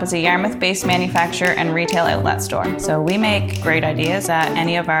Gift Shop is a Yarmouth-based manufacturer and retail outlet store. So we make great ideas that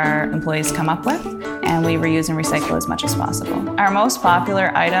any of our employees come up with, and we reuse and recycle as much as possible. Our most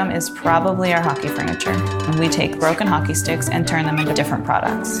popular item is probably our hockey furniture. And we take broken hockey sticks and turn them into different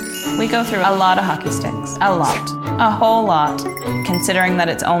products. We go through a lot of hockey sticks, a whole lot. Considering that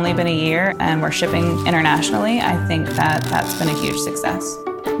it's only been a year and we're shipping internationally, I think that that's been a huge success.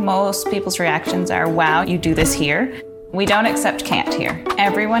 Most people's reactions are, wow, you do this here? We don't accept can't here.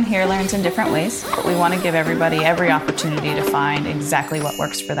 Everyone here learns in different ways, but we want to give everybody every opportunity to find exactly what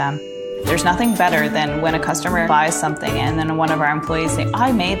works for them. There's nothing better than when a customer buys something and then one of our employees say,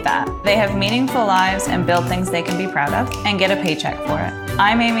 I made that. They have meaningful lives and build things they can be proud of and get a paycheck for it.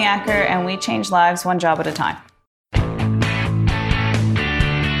 I'm Amy Acker, and we change lives one job at a time.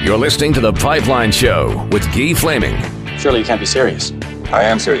 You're listening to The Pipeline Show with Guy Flaming. Surely you can't be serious. I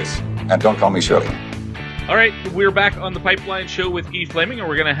am serious, and don't call me Shirley. All right, we're back on The Pipeline Show with Guy Flaming, and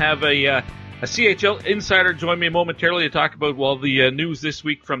we're going to have a CHL Insider join me momentarily to talk about, the news this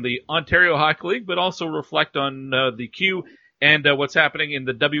week from the Ontario Hockey League, but also reflect on the Q and what's happening in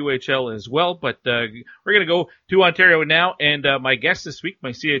the WHL as well. But we're going to go to Ontario now, and my guest this week,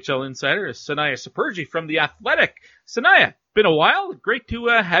 my CHL Insider, is Sunaya Sapurji from The Athletic. Sunaya, been a while. Great to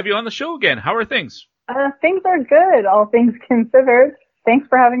have you on the show again. How are things? Things are good, all things considered. Thanks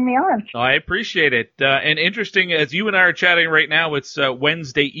for having me on. I appreciate it. And interesting, as you and I are chatting right now, it's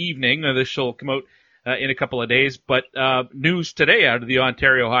Wednesday evening. This will come out in a couple of days. But news today out of the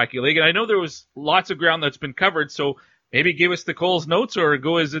Ontario Hockey League. And I know there was lots of ground that's been covered, so maybe give us the Cole's notes or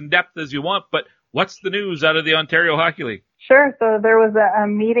go as in-depth as you want. But what's the news out of the Ontario Hockey League? Sure. So there was a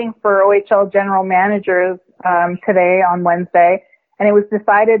meeting for OHL general managers today on Wednesday. And it was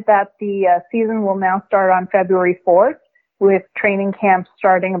decided that the season will now start on February 4th. With training camps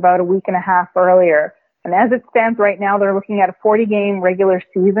starting about a week and a half earlier. And as it stands right now, they're looking at a 40-game regular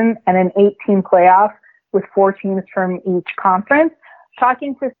season and an 8-team playoff with 4 teams from each conference.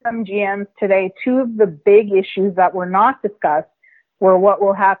 Talking to some GMs today, 2 of the big issues that were not discussed were what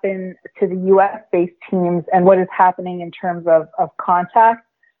will happen to the U.S.-based teams and what is happening in terms of contact.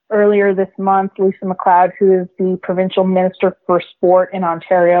 Earlier this month, Lisa McLeod, who is the provincial minister for sport in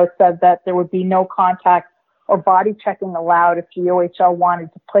Ontario, said that there would be no contact or body checking allowed if the OHL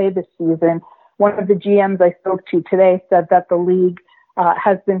wanted to play this season. One of the GMs I spoke to today said that the league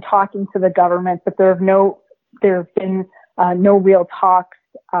has been talking to the government, but there have been no real talks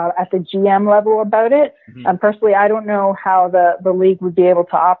at the GM level about it. Mm-hmm. Personally, I don't know how the league would be able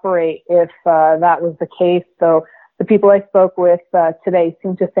to operate if that was the case. So the people I spoke with today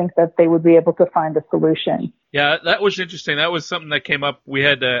seem to think that they would be able to find a solution. Yeah, that was interesting. That was something that came up. We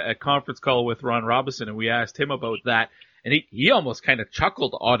had a conference call with Ron Robinson, and we asked him about that. And he almost kind of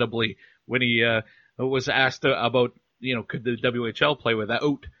chuckled audibly when he was asked about, could the WHL play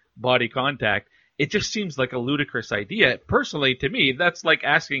without body contact? It just seems like a ludicrous idea. Personally, to me, that's like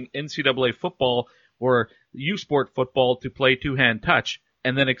asking NCAA football or U Sport football to play two-hand touch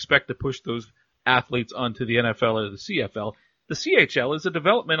and then expect to push those athletes onto the NFL or the CFL. The CHL is a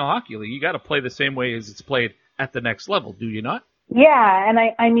developmental hockey league. You got to play the same way as it's played at the next level, do you not? Yeah, and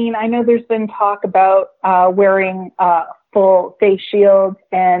I know there's been talk about wearing full face shields,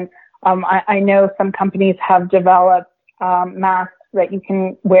 and I know some companies have developed masks that you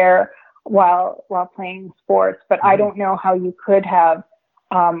can wear while playing sports, but I don't know how you could have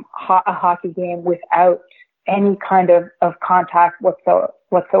a hockey game without any kind of contact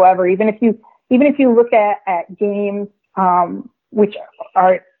whatsoever. Even if you look at games which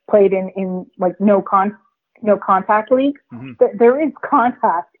are played in like no contact leagues, there is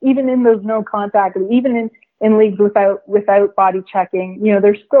contact even in those no contact, even in leagues without body checking.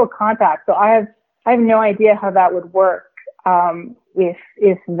 There's still contact. So I have no idea how that would work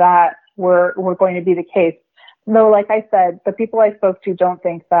if that were going to be the case. Though, like I said, the people I spoke to don't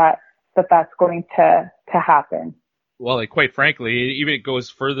think that's going to happen. Well, quite frankly, even it goes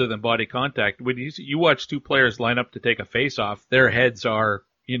further than body contact. When you watch 2 players line up to take a face-off, their heads are,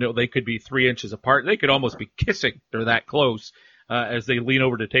 they could be 3 inches apart. They could almost be kissing. They're that close as they lean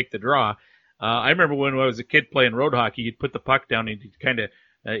over to take the draw. I remember when I was a kid playing road hockey, you'd put the puck down and you'd kind of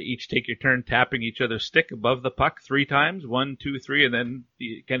each take your turn tapping each other's stick above the puck 3 times, 1, 2, 3, and then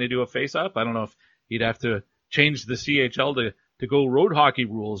you kind of do a face-off. I don't know if you'd have to change the CHL to go road hockey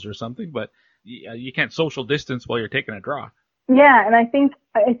rules or something, but you can't social distance while you're taking a draw. Yeah, and I think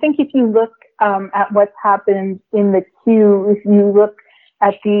if you look at what's happened in the queue, if you look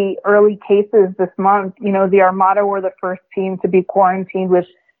at the early cases this month, the Armada were the first team to be quarantined with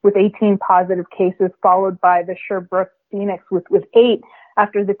 18 positive cases, followed by the Sherbrooke Phoenix with 8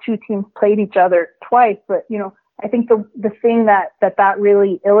 after the 2 teams played each other twice. But I think the thing that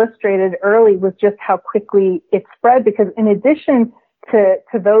really illustrated early was just how quickly it spread, because in addition to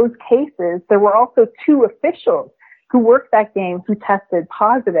those cases, there were also 2 officials who worked that game who tested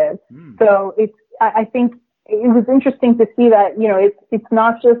positive. So I think it was interesting to see that, it's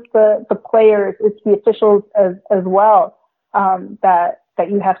not just the players, it's the officials as well, that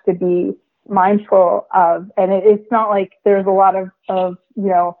you have to be mindful of. And it's not like there's a lot of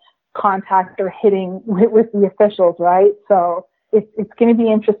contact or hitting with the officials, right? So it's going to be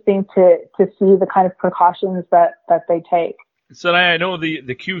interesting to see the kind of precautions that they take. So I know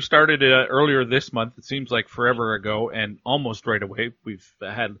the queue started earlier this month. It seems like forever ago, and almost right away. We've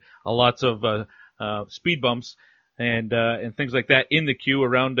had lots of speed bumps and things like that in the queue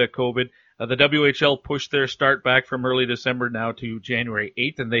around COVID. The WHL pushed their start back from early December now to January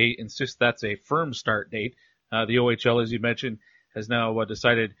 8th, and they insist that's a firm start date. The OHL, as you mentioned, has now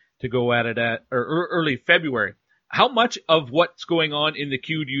decided to go at it at early February. How much of what's going on in the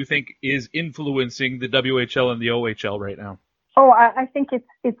queue do you think is influencing the WHL and the OHL right now? Oh, I think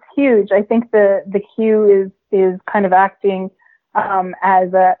it's huge. I think the Q is kind of acting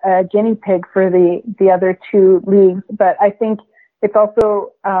as a guinea pig for the other two leagues, but I think it's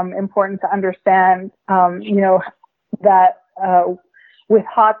also important to understand, that with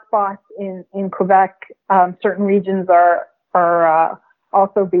hotspots in Quebec, certain regions are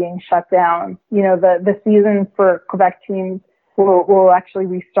also being shut down. The season for Quebec teams will actually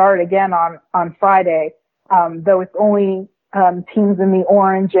restart again on Friday, though it's only teams in the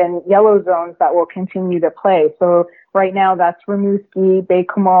orange and yellow zones that will continue to play. So right now that's Rimouski,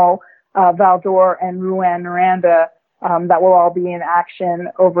 Baie-Comeau, Val-d'Or, and Rouyn-Noranda that will all be in action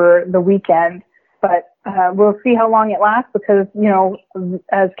over the weekend. But we'll see how long it lasts because,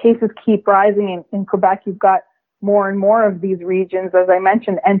 as cases keep rising in Quebec, you've got more and more of these regions, as I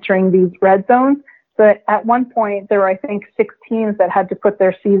mentioned, entering these red zones. So at one point, there were, I think, 6 teams that had to put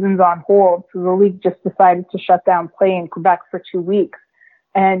their seasons on hold. So the league just decided to shut down play in Quebec for 2 weeks.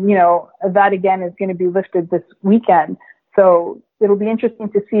 And, that again is going to be lifted this weekend. So it'll be interesting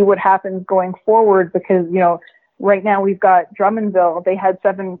to see what happens going forward because, right now we've got Drummondville. They had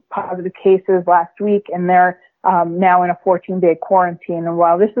 7 positive cases last week and they're now in a 14-day quarantine. And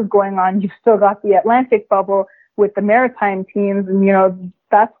while this is going on, you've still got the Atlantic bubble with the maritime teams. And,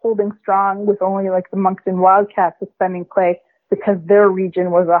 that's holding strong with only like the Moncton Wildcats suspending play because their region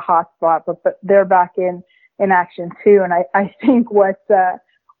was a hot spot, but they're back in action too. And I think what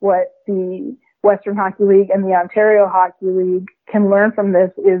the Western Hockey League and the Ontario Hockey League can learn from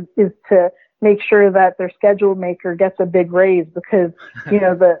this is to make sure that their schedule maker gets a big raise because,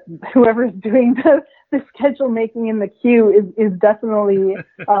 whoever's doing the schedule making in the queue is definitely,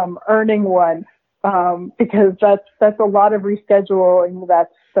 earning one. Because that's a lot of rescheduling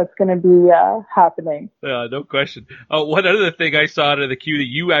that's going to be happening. No question. One other thing I saw out of the queue that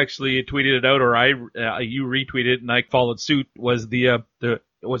you actually tweeted it out, or you retweeted it, and I followed suit, was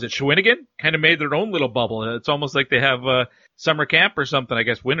was it Shawinigan? Kind of made their own little bubble. It's almost like they have summer camp or something, I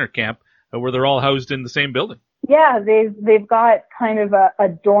guess winter camp, where they're all housed in the same building. Yeah, they've got kind of a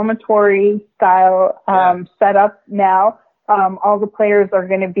dormitory style setup now. All the players are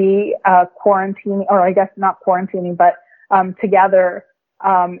going to be quarantining, or I guess not quarantining, but together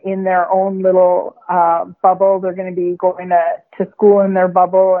in their own little bubble. They're going to be going to school in their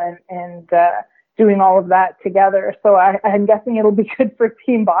bubble and doing all of that together. So I'm guessing it'll be good for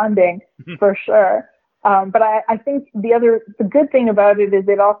team bonding for sure. But I think the good thing about it is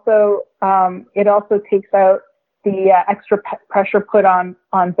it also takes out the extra pressure put on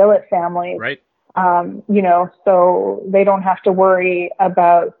billet families. Right. So they don't have to worry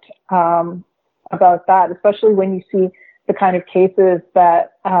about that, especially when you see the kind of cases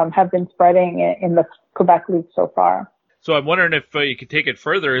that have been spreading in the Quebec League so far. So I'm wondering if you could take it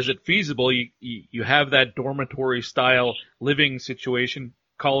further. Is it feasible? You have that dormitory style living situation,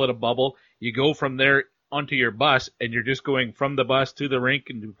 call it a bubble. You go from there onto your bus and you're just going from the bus to the rink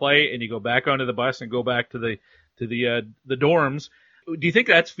and to play, and you go back onto the bus and go back to the dorms. Do you think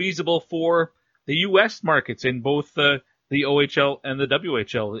that's feasible for the U.S. markets in both the OHL and the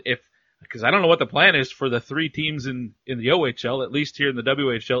WHL? Because I don't know what the plan is for the 3 teams in the OHL, at least here in the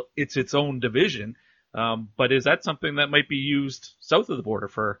WHL, it's its own division. But is that something that might be used south of the border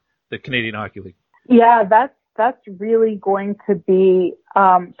for the Canadian Hockey League? Yeah, that's really going to be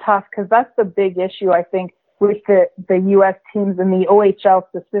tough because that's the big issue, I think, with the U.S. teams and the OHL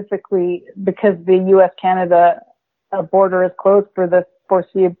specifically, because the U.S.-Canada border is closed for the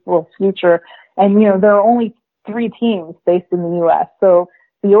foreseeable future. And, there are only 3 teams based in the U.S. So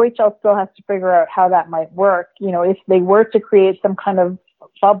the OHL still has to figure out how that might work. If they were to create some kind of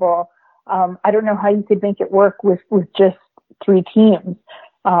bubble, I don't know how you could make it work with just 3 teams.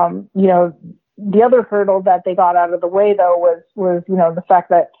 The other hurdle that they got out of the way, though, was the fact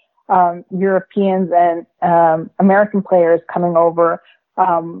that Europeans and American players coming over,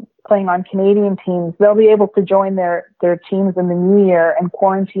 playing on Canadian teams, they'll be able to join their teams in the new year and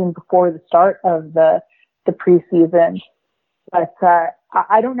quarantine before the start of the preseason. But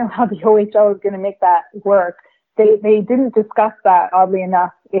I don't know how the OHL is going to make that work. They didn't discuss that, oddly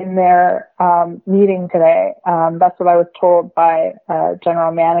enough, in their meeting today. That's what I was told by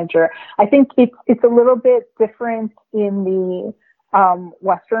general manager. I think it's a little bit different in the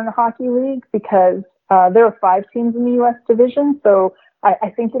Western Hockey League because there are 5 teams in the U.S. division, so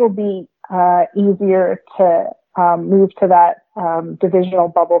I think it'll be easier to move to that divisional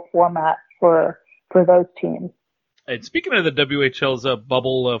bubble format for those teams. And speaking of the WHL's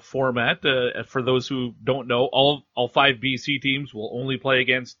bubble format, for those who don't know, all 5 BC teams will only play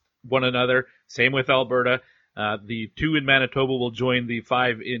against one another. Same with Alberta. The 2 in Manitoba will join the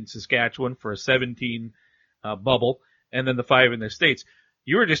 5 in Saskatchewan for a 17 bubble. and then the 5 in the States.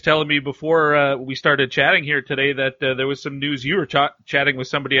 You were just telling me before we started chatting here today that there was some news. You were chatting with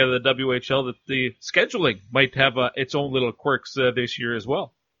somebody out of the WHL that the scheduling might have its own little quirks this year as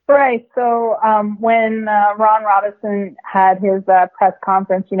well. Right. So when Ron Robinson had his press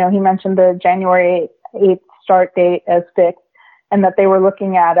conference, he mentioned the January 8th start date as fixed, and that they were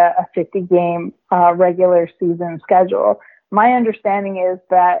looking at a 50-game regular season schedule. My understanding is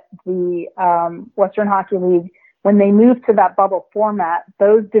that the Western Hockey League, when they move to that bubble format,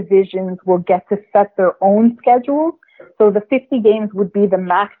 those divisions will get to set their own schedules. So the 50 games would be the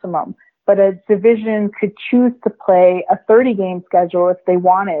maximum, but a division could choose to play a 30-game schedule if they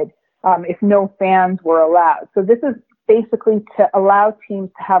wanted, if no fans were allowed. So this is basically to allow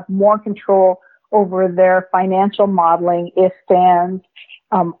teams to have more control over their financial modeling if fans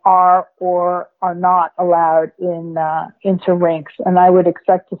are or are not allowed into rinks. And I would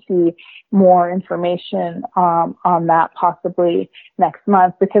expect to see more information on that possibly next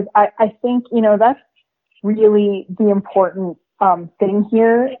month, because I think, that's really the important thing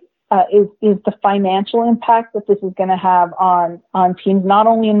here, is the financial impact that this is going to have on teams, not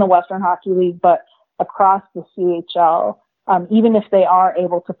only in the Western Hockey League, but across the CHL, even if they are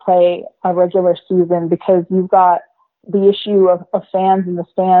able to play a regular season, because you've got the issue of fans in the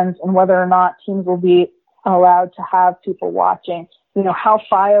stands and whether or not teams will be allowed to have people watching. How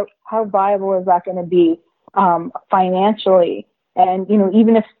viable is that going to be financially? And,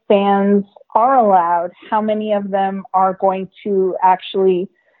 even if fans are allowed, how many of them are going to actually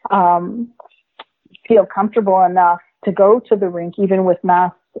feel comfortable enough to go to the rink, even with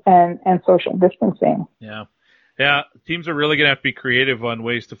masks and social distancing? Yeah, teams are really going to have to be creative on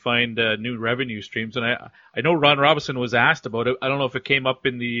ways to find new revenue streams. And I know Ron Robinson was asked about it. I don't know if it came up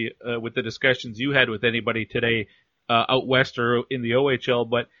in the with the discussions you had with anybody today out west or in the OHL,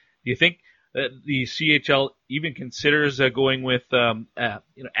 but do you think that the CHL even considers going with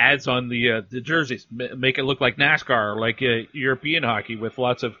ads on the jerseys, make it look like NASCAR or like European hockey with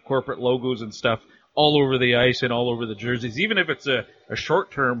lots of corporate logos and stuff all over the ice and all over the jerseys, even if it's a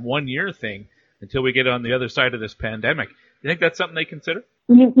short-term 1-year thing until we get on the other side of this pandemic? Do you think that's something they consider?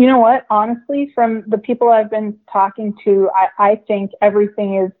 You know what? Honestly, from the people I've been talking to, I think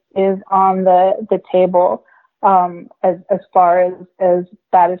everything is on the table as far as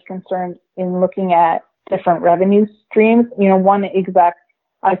that is concerned in looking at different revenue streams. One exec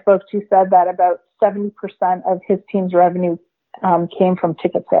I spoke to said that about 70% of his team's revenue came from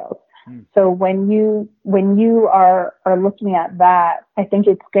ticket sales. So when you are looking at that, I think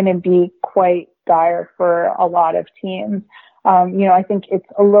it's going to be quite dire for a lot of teams. I think it's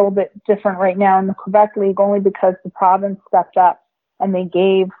a little bit different right now in the Quebec League, only because the province stepped up and they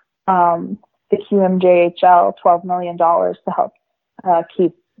gave the QMJHL $12 million to help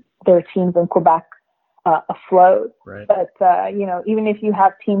keep their teams in Quebec afloat. Right. But even if you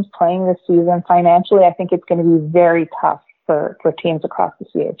have teams playing this season financially, I think it's going to be very tough for teams across the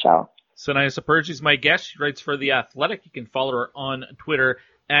CHL. Sunaya Sapurji is my guest. She writes for The Athletic. You can follow her on Twitter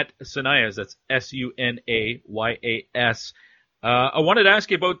at Sunayas. That's Sunayas. I wanted to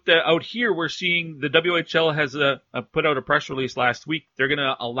ask you about out here. We're seeing the WHL has put out a press release last week. They're going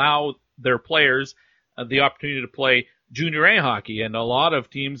to allow their players the opportunity to play Junior A hockey, and a lot of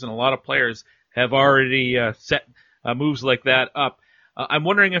teams and a lot of players have already set moves like that up. I'm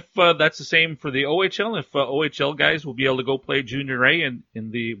wondering if that's the same for the OHL, if OHL guys will be able to go play Junior A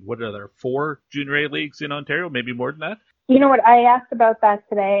in the, what are there, 4 Junior A leagues in Ontario, maybe more than that? You know what, I asked about that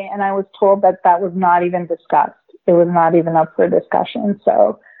today, and I was told that was not even discussed. It was not even up for discussion.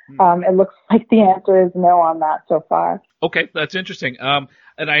 So it looks like the answer is no on that so far. Okay, that's interesting.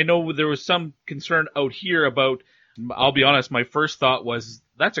 And I know there was some concern out here about, I'll be honest, my first thought was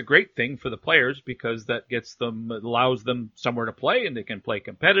that's a great thing for the players because that allows them somewhere to play and they can play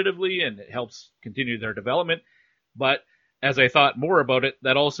competitively and it helps continue their development. But as I thought more about it,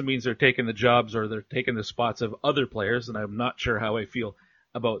 that also means they're taking the jobs or they're taking the spots of other players, and I'm not sure how I feel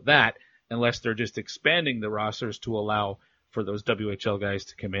about that unless they're just expanding the rosters to allow for those WHL guys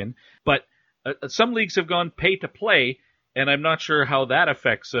to come in. But some leagues have gone pay to play, and I'm not sure how that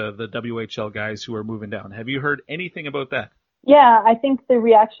affects the WHL guys who are moving down. Have you heard anything about that? Yeah, I think the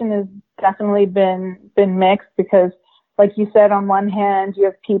reaction has definitely been mixed because, like you said, on one hand, you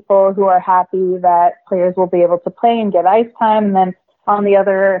have people who are happy that players will be able to play and get ice time, and then on the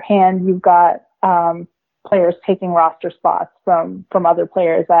other hand, you've got players taking roster spots from other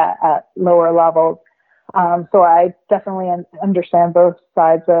players at lower levels. So I definitely understand both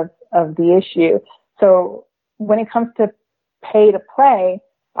sides of the issue. So when it comes to pay to play,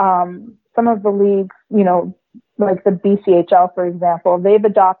 some of the leagues, like the BCHL, for example, they've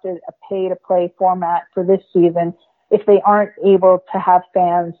adopted a pay to play format for this season. if they aren't able to have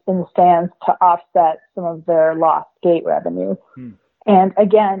fans in the stands to offset some of their lost gate revenue. And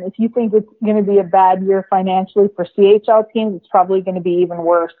again, if you think it's going to be a bad year financially for CHL teams, it's probably going to be even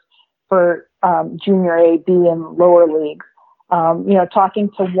worse for Junior A, B, and lower leagues. Talking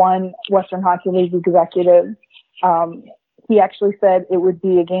to one Western Hockey League executive, he actually said it would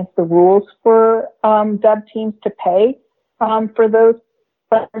be against the rules for dub teams to pay for those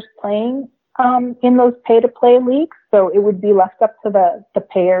players playing in those pay-to-play leagues. So it would be left up to the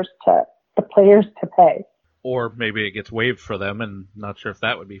players to pay. Or maybe it gets waived for them, and not sure if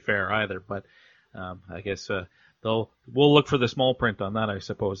that would be fair either. But I guess we'll look for the small print on that, I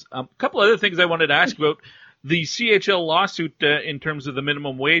suppose. A couple other things I wanted to ask about. The CHL lawsuit in terms of the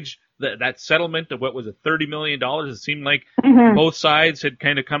minimum wage, that settlement of what was it, $30 million, it seemed like both sides had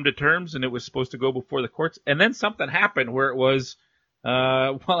kind of come to terms, and it was supposed to go before the courts. And then something happened where it was,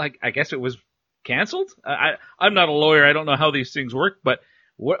 I guess it was canceled. I'm not a lawyer. I don't know how these things work, but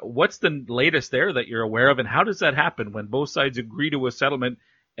what's the latest there that you're aware of, and how does that happen when both sides agree to a settlement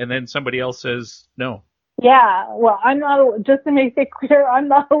and then somebody else says no? Yeah, well, just to make it clear, I'm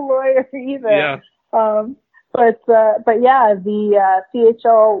not a lawyer either. Yeah. But yeah, the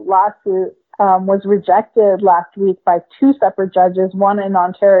CHL lawsuit was rejected last week by two separate judges, one in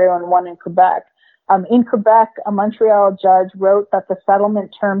Ontario and one in Quebec. In Quebec, a Montreal judge wrote that the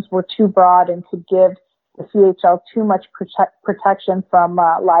settlement terms were too broad and could give the CHL too much protection from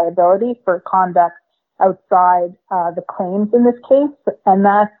liability for conduct outside the claims in this case. And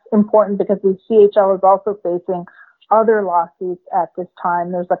that's important because the CHL is also facing other lawsuits at this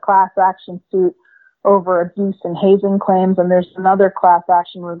time. There's a class action suit over abuse and hazing claims, and there's another class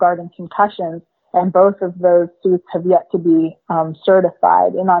action regarding concussions, and both of those suits have yet to be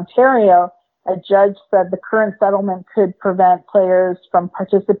certified. In Ontario, a judge said the current settlement could prevent players from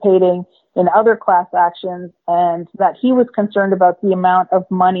participating in other class actions, and that he was concerned about the amount of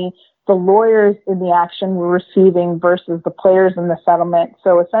money the lawyers in the action were receiving versus the players in the settlement.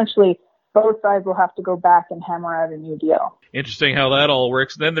 So essentially, both sides will have to go back and hammer out a new deal. Interesting how that all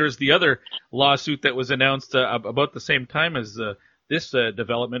works. Then there's the other lawsuit that was announced about the same time as this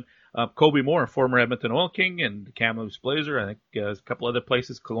development. Kobe Moore, former Edmonton Oil King, and Kamloops Blazer, I think a couple other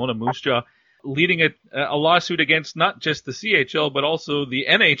places, Kelowna Moose Jaw, leading a lawsuit against not just the CHL, but also the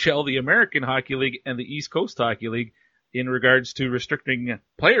NHL, the American Hockey League, and the East Coast Hockey League in regards to restricting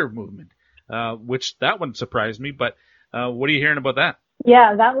player movement, which that one surprised me. But what are you hearing about that?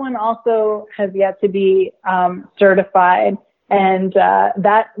 Yeah, that one also has yet to be certified, and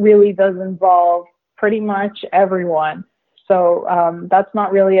that really does involve pretty much everyone. So that's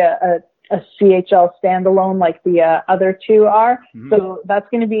not really a CHL standalone like the other two are. Mm-hmm. So that's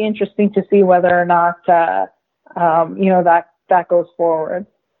going to be interesting to see whether or not that goes forward.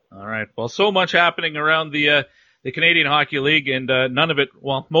 All right. Well, so much happening around the Canadian Hockey League, and none of it,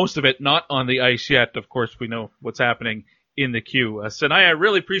 well, most of it not on the ice yet. Of course, we know what's happening in the queue. Sunaya, I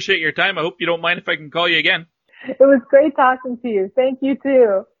really appreciate your time. I hope you don't mind if I can call you again. It was great talking to you. Thank you,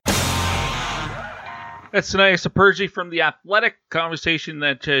 too. That's Sunaya Sapurji from The Athletic, conversation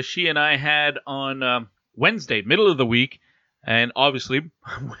that she and I had on Wednesday, middle of the week. And obviously,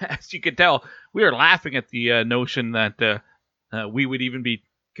 as you can tell, we are laughing at the notion that we would even be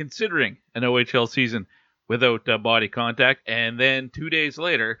considering an OHL season without body contact. And then 2 days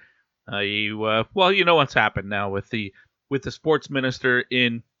later, you know what's happened now with the sports minister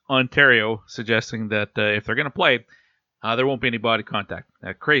in Ontario suggesting that if they're going to play, there won't be any body contact.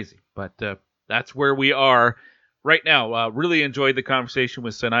 Crazy. But that's where we are right now. Really enjoyed the conversation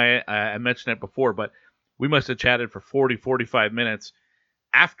with Sunaya. I mentioned it before, but we must have chatted for 40, 45 minutes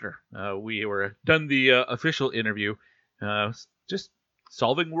after we were done the official interview, just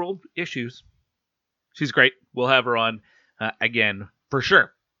solving world issues. She's great. We'll have her on again for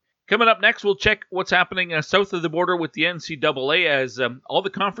sure. Coming up next, we'll check what's happening south of the border with the NCAA as all the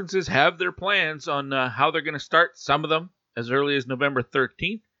conferences have their plans on how they're going to start, some of them as early as November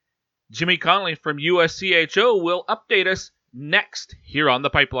 13th. Jimmy Connelly from USCHO will update us next here on The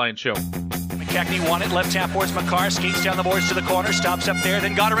Pipeline Show. McKechnie won it, left half towards McCarr, skates down the boards to the corner, stops up there,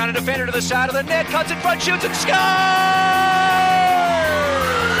 then got around a defender to the side of the net, cuts in front, shoots and scores!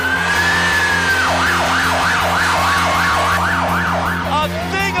 A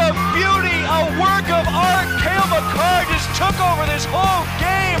thing of beauty, a work of art. Cale McCarr just took over this whole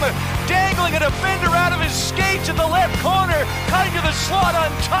game, dangling a defender out of his skates in the left corner, cutting to the slot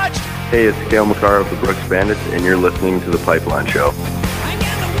untouched. Hey, it's Cale McCarr of the Brooks Bandits, and you're listening to The Pipeline Show.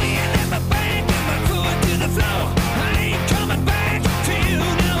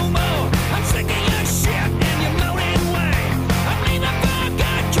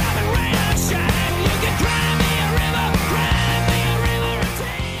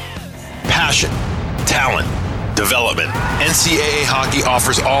 NCAA hockey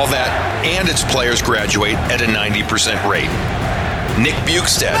offers all that, and its players graduate at a 90% rate. Nick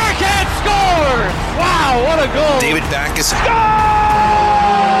Bukestad. Backhand scores! Wow, what a goal! David Backus.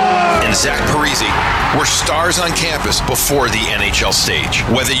 And Zach Parisi were stars on campus before the NHL stage.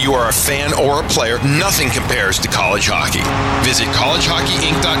 Whether you are a fan or a player, nothing compares to college hockey. Visit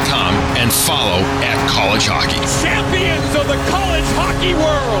collegehockeyinc.com and follow @collegehockey. Champions of the college hockey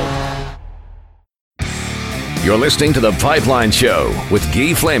world! You're listening to The Pipeline Show with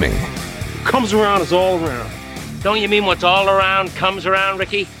Guy Flaming. Comes around is all around. Don't you mean what's all around comes around,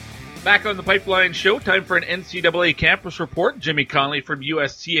 Ricky? Back on The Pipeline Show, time for an NCAA Campus Report. Jimmy Connelly from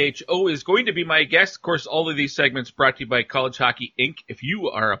USCHO is going to be my guest. Of course, all of these segments brought to you by College Hockey Inc. If you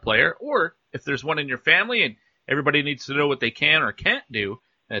are a player, or if there's one in your family and everybody needs to know what they can or can't do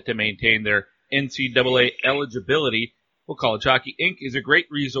to maintain their NCAA eligibility, well, College Hockey Inc. is a great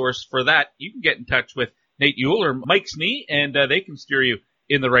resource for that. You can get in touch with Nate Ewell or Mike Snee, and they can steer you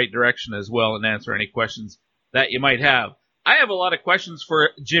in the right direction as well and answer any questions that you might have. I have a lot of questions for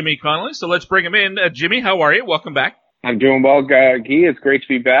Jimmy Connelly, so let's bring him in. Jimmy, how are you? Welcome back. I'm doing well, Guy. It's great to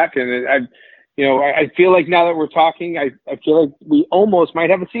be back, and I feel like now that we're talking, I feel like we almost might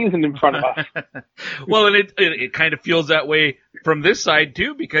have a season in front of us. Well, and it kind of feels that way from this side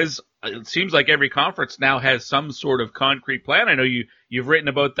too, because it seems like every conference now has some sort of concrete plan. I know you've written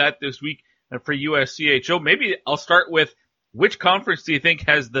about that this week for USCHO. Maybe I'll start with, which conference do you think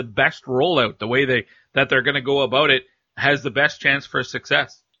has the best rollout, the way that they're going to go about it, has the best chance for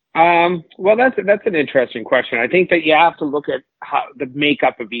success? Well, that's an interesting question. I think that you have to look at how the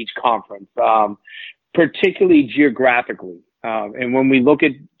makeup of each conference, particularly geographically. And when we look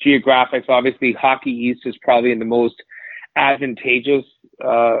at geographics, obviously Hockey East is probably in the most advantageous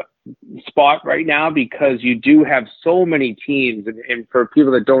spot right now, because you do have so many teams. And for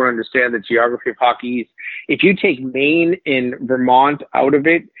people that don't understand the geography of Hockey East, if you take Maine and Vermont out of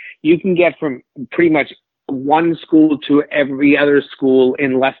it, you can get from pretty much one school to every other school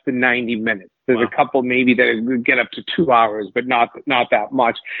in less than 90 minutes. There's a couple maybe that get up to 2 hours, but not that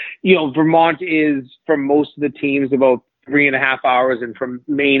much. Vermont is, from most of the teams, about 3.5 hours, and from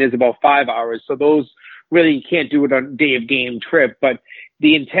Maine is about 5 hours. So those really, you can't do it on a day of game trip, but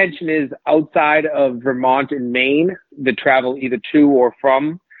the intention is outside of Vermont and Maine, the travel either to or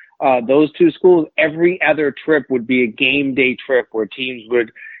from those two schools, every other trip would be a game day trip where teams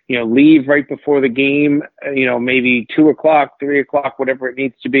would, leave right before the game, maybe 2:00, 3:00, whatever it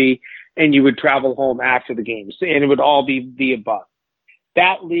needs to be, and you would travel home after the game. And it would all be via bus.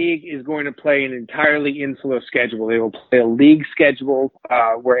 That league is going to play an entirely insular schedule. They will play a league schedule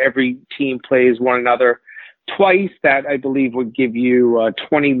where every team plays one another twice. That, I believe, would give you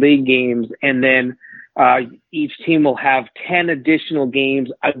 20 league games, and then each team will have 10 additional games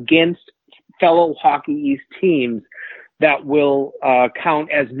against fellow Hockey East teams that will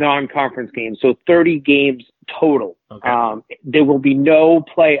count as non-conference games. So 30 games total. Okay. There will be no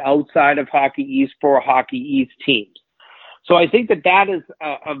play outside of Hockey East for Hockey East teams. So I think that is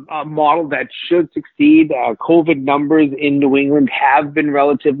a model that should succeed. COVID numbers in New England have been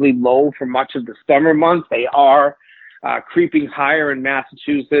relatively low for much of the summer months. They are creeping higher in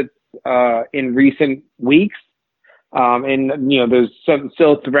Massachusetts in recent weeks. And there's some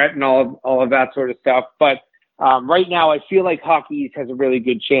still threat and all of that sort of stuff. But right now, I feel like Hockey East has a really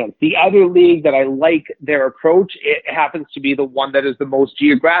good chance. The other league that I like their approach, it happens to be the one that is the most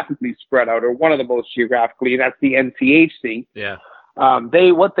geographically spread out, or one of the most geographically, and that's the NCHC. Yeah.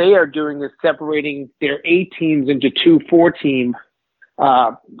 What they are doing is separating their 8 teams into 2 4-team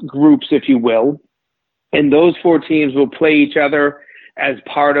groups, if you will. And those 4 teams will play each other as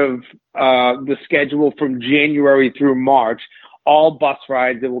part of the schedule from January through March. All bus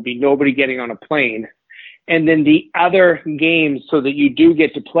rides. There will be nobody getting on a plane. And then the other games, so that you do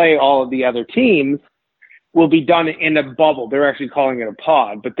get to play all of the other teams, will be done in a bubble. They're actually calling it a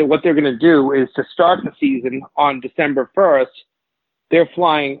pod. But what they're going to do is, to start the season on December 1st, they're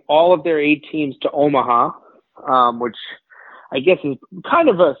flying all of their 8 teams to Omaha, which I guess is kind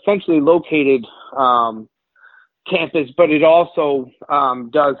of a centrally located campus, but it also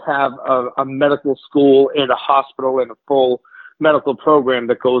does have a medical school and a hospital and a full medical program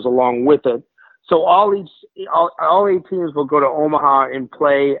that goes along with it. So all 8 teams will go to Omaha and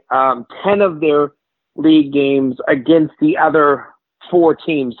play 10 of their league games against the other 4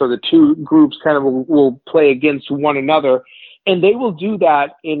 teams. So the 2 groups kind of will play against one another, and they will do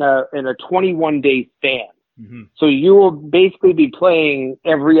that in a 21-day span. Mm-hmm. So you will basically be playing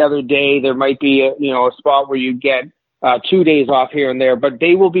every other day. There might be a spot where you get 2 days off here and there, but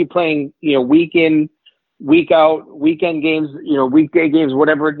they will be playing week in, week out, weekend games, weekday games,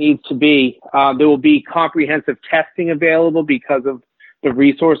 whatever it needs to be. There will be comprehensive testing available because of the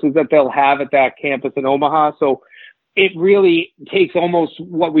resources that they'll have at that campus in Omaha. So it really takes almost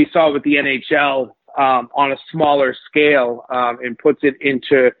what we saw with the NHL on a smaller scale and puts it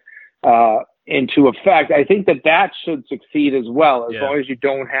into effect. I think that should succeed as well. As long as you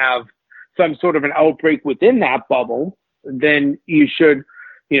don't have some sort of an outbreak within that bubble, then you should,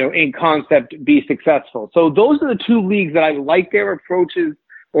 in concept, be successful. So those are the two leagues that I like their approaches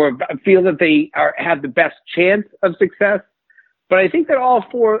or feel that they have the best chance of success. But I think that all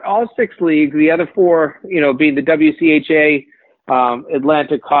six leagues, the other four, being the WCHA,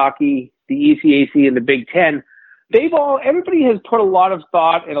 Atlantic Hockey, the ECAC, and the Big Ten, everybody has put a lot of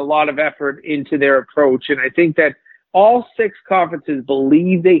thought and a lot of effort into their approach. And I think that all six conferences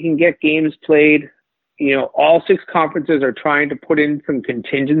believe they can get games played. All six conferences are trying to put in some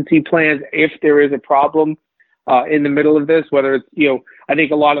contingency plans if there is a problem in the middle of this, whether it's, I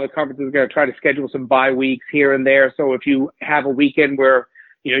think a lot of the conferences are going to try to schedule some bye weeks here and there. So if you have a weekend where,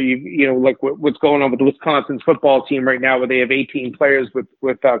 like what's going on with Wisconsin's football team right now, where they have 18 players with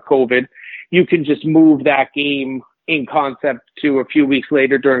COVID, you can just move that game in concept to a few weeks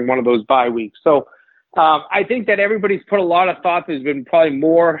later during one of those bye weeks. So I think that everybody's put a lot of thought. There's been probably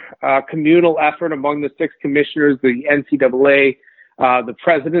more communal effort among the six commissioners, the NCAA, the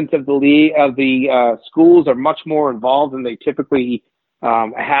presidents of the league, of the schools are much more involved than they typically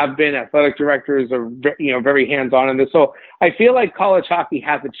have been. Athletic directors are, very hands-on in this. So I feel like college hockey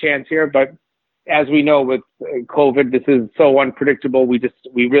has a chance here, but as we know with COVID, this is so unpredictable. We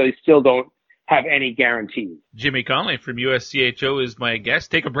really still don't have any guarantees. Jimmy Connelly from USCHO is my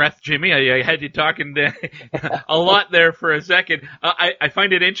guest. Take a breath, Jimmy. I had you talking a lot there for a second. I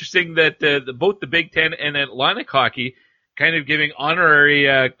find it interesting that both the Big Ten and Atlantic Hockey kind of giving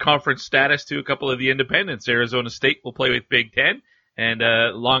honorary conference status to a couple of the independents. Arizona State will play with Big Ten, and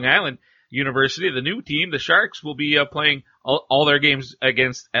Long Island University, the new team, the Sharks, will be playing all their games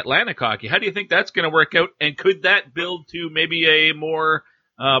against Atlantic Hockey. How do you think that's going to work out, and could that build to maybe a more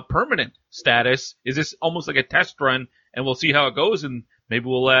permanent status? Is this almost like a test run, and we'll see how it goes, and maybe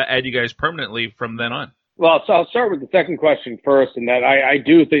we'll add you guys permanently from then on? Well, so I'll start with the second question first, and that I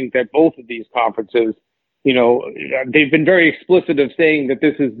do think that both of these conferences, they've been very explicit of saying that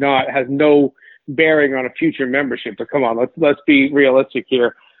this has no bearing on a future membership. But come on, let's be realistic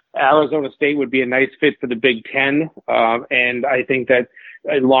here. Arizona State would be a nice fit for the Big Ten, and I think that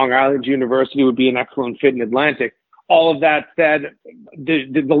Long Island University would be an excellent fit in Atlantic. All of that said,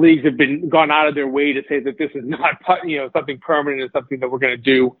 the leagues have gone out of their way to say that this is not, something permanent and something that we're going to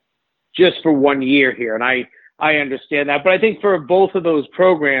do just for 1 year here. And I understand that. But I think for both of those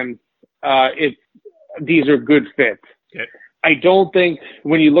programs, these are good fits. Okay. I don't think,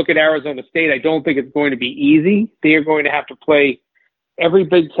 when you look at Arizona State, I don't think it's going to be easy. They are going to have to play every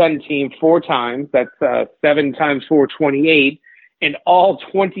Big Ten team 4 times. That's 7 times 4, 28. And all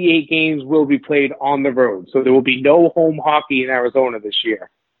 28 games will be played on the road. So there will be no home hockey in Arizona this year.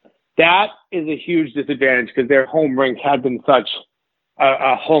 That is a huge disadvantage because their home rink had been such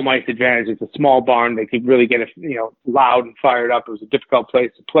a home ice advantage. It's a small barn. They could really get it, loud and fired up. It was a difficult place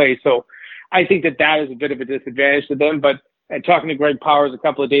to play. So I think that is a bit of a disadvantage to them. But talking to Greg Powers a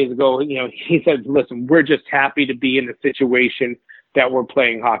couple of days ago, he said, listen, we're just happy to be in the situation that we're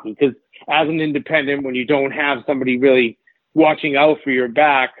playing hockey. Because as an independent, when you don't have somebody really watching out for your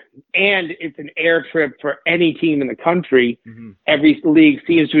back, and it's an air trip for any team in the country, every league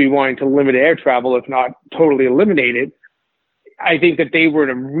seems to be wanting to limit air travel, if not totally eliminate it. I think that they were in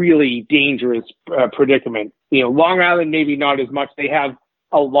a really dangerous predicament. Long Island, maybe not as much. They have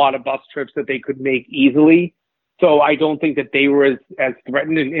a lot of bus trips that they could make easily. So I don't think that they were as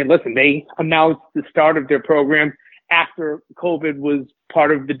threatened. And listen, they announced the start of their program after COVID was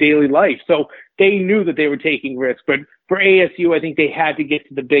part of the daily life. So they knew that they were taking risks. But for ASU, I think they had to get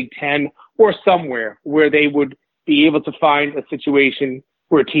to the Big Ten or somewhere where they would be able to find a situation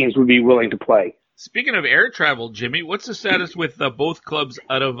where teams would be willing to play. Speaking of air travel, Jimmy, what's the status with both clubs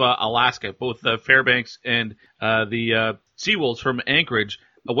out of Alaska, both Fairbanks and the Seawolves from Anchorage?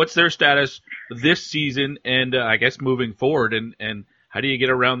 What's their status this season and I guess moving forward? And how do you get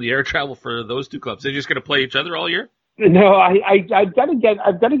around the air travel for those two clubs? They're just going to play each other all year? No, I've got to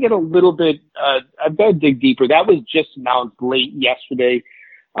get a little bit. I've got to dig deeper. That was just announced late yesterday.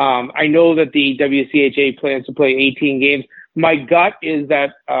 I know that the WCHA plans to play 18 games. My gut is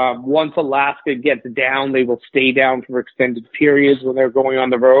that once Alaska gets down, they will stay down for extended periods when they're going on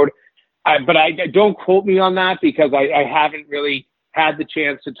the road. But I don't quote me on that because I haven't really had the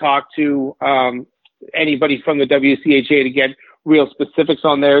chance to talk to anybody from the WCHA to get real specifics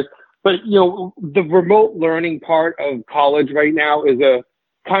on theirs. But, the remote learning part of college right now is a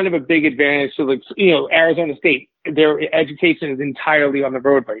kind of a big advantage to, Arizona State. Their education is entirely on the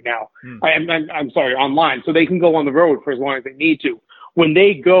road right now. I'm sorry, online. So they can go on the road for as long as they need to. When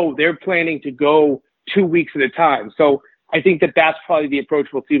they go, they're planning to go 2 weeks at a time. So I think that that's probably the approach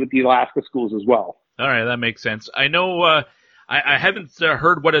we'll see with the Alaska schools as well. All right, that makes sense. I know I haven't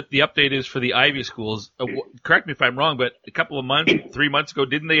heard what the update is for the Ivy schools. Correct me if I'm wrong, but a couple of months, 3 months ago,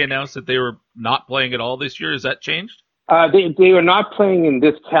 didn't they announce that they were not playing at all this year? Has that changed? They are not playing in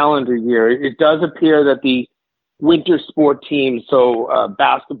this calendar year. It does appear that the winter sport teams, so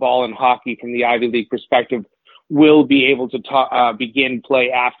basketball and hockey from the Ivy League perspective, will be able to begin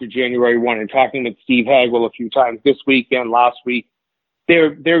play after January 1. And talking with Steve Hagwell a few times this weekend, last week,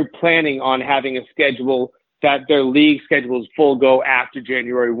 they're planning on having a schedule that their league schedule is full go after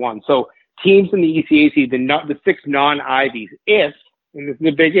January 1. So teams in the ECAC, the 6 non-Ivies, and this is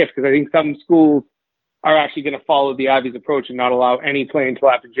a big if, because I think some schools are actually going to follow the Ivies approach and not allow any play until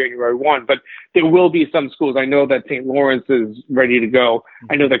after January 1. But there will be some schools. I know that St. Lawrence is ready to go.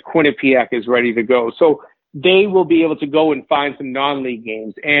 I know that Quinnipiac is ready to go. So they will be able to go and find some non-league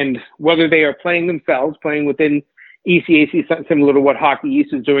games. And whether they are playing themselves, playing within ECAC, similar to what Hockey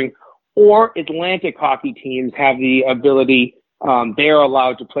East is doing, or Atlantic hockey teams have the ability, they're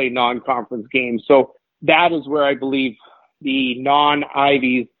allowed to play non-conference games. So that is where I believe the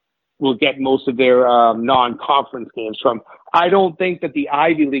non-Ivies will get most of their non-conference games from. I don't think that the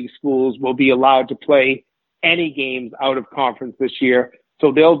Ivy League schools will be allowed to play any games out of conference this year,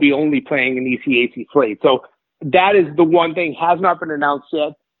 so they'll be only playing an ECAC slate. So that is the one thing, has not been announced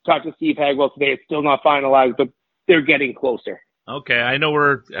yet. Talked to Steve Hagwell today. It's still not finalized, but they're getting closer. Okay, I know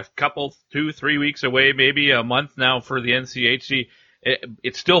we're a couple, 2-3 weeks away, maybe a month now for the NCHC.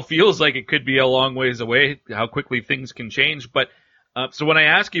 It still feels like it could be a long ways away, how quickly things can change, but so when I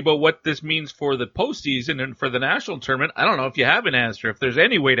ask you about what this means for the postseason and for the national tournament, I don't know if you have an answer, if there's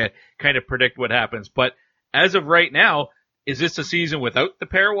any way to kind of predict what happens. But as of right now, is this a season without the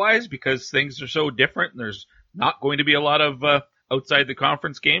pairwise because things are so different and there's not going to be a lot of outside the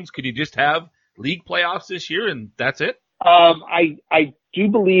conference games? Could you just have league playoffs this year and that's it? I do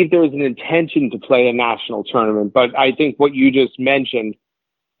believe there is an intention to play a national tournament, but I think what you just mentioned,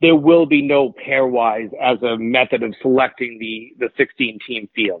 there will be no pairwise as a method of selecting the 16-team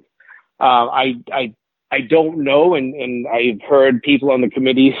field. I don't know, and I've heard people on the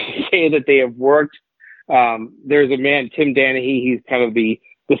committee say that they have worked. There's a man, Tim Danahy, he's kind of the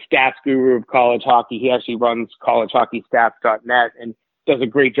stats guru of college hockey. He actually runs collegehockeystats.net and does a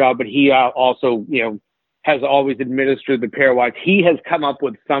great job, but he also, has always administered the pairwise. He has come up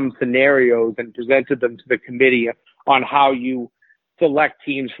with some scenarios and presented them to the committee on how you select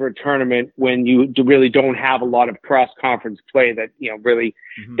teams for a tournament when you really don't have a lot of cross-conference play that, really,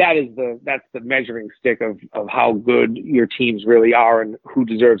 that's the measuring stick of how good your teams really are and who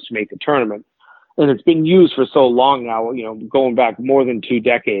deserves to make the tournament. And it's been used for so long now, going back more than 2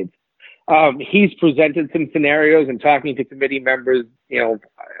 decades. He's presented some scenarios and talking to committee members,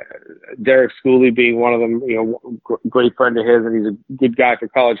 Derek Schooley being one of them, great friend of his, and he's a good guy for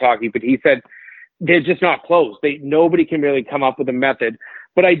college hockey, but he said, they're just not close. Nobody can really come up with a method.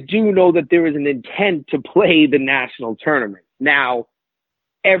 But I do know that there is an intent to play the national tournament. Now,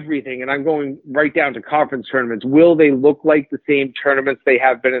 everything, and I'm going right down to conference tournaments, will they look like the same tournaments they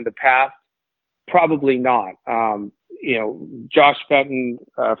have been in the past? Probably not. Josh Fenton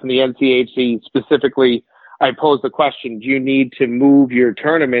from the NCHC specifically, I posed the question, do you need to move your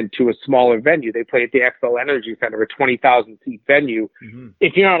tournament to a smaller venue? They play at the XL Energy Center, a 20,000 seat venue. Mm-hmm.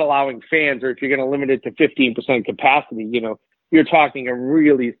 If you're not allowing fans or if you're going to limit it to 15% capacity, you're talking a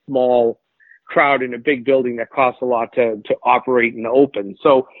really small crowd in a big building that costs a lot to operate and open.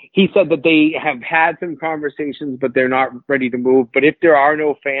 So he said that they have had some conversations, but they're not ready to move. But if there are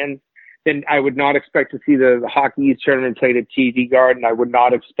no fans, then I would not expect to see the Hockey East tournament played at TD Garden. I would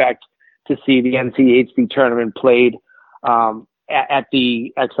not expect to see the NCHC tournament played at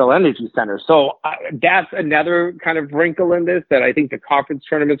the XL Energy Center. So that's another kind of wrinkle in this that I think the conference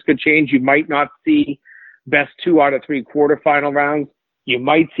tournaments could change. You might not see best 2 out of 3 quarterfinal rounds. You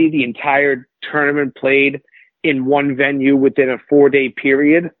might see the entire tournament played in one venue within a 4-day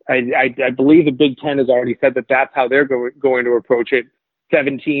period. I believe the Big Ten has already said that that's how they're going to approach it.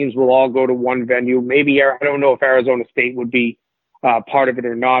 7 teams will all go to one venue. Maybe, I don't know if Arizona State would be part of it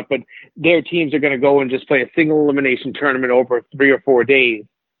or not, but their teams are going to go and just play a single elimination tournament over 3 or 4 days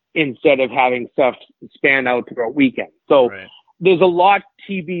instead of having stuff span out throughout weekends. So There's a lot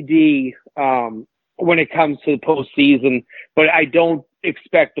TBD when it comes to the postseason, but I don't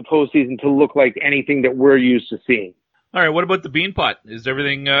expect the postseason to look like anything that we're used to seeing. All right, what about the Beanpot? Is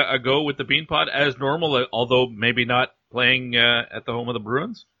everything a go with the Beanpot as normal, although maybe not playing at the home of the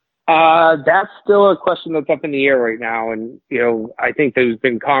Bruins? That's still a question that's up in the air right now. And, I think there's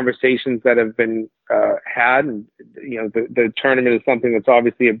been conversations that have been had. And, the tournament is something that's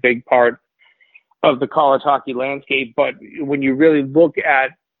obviously a big part of the college hockey landscape. But when you really look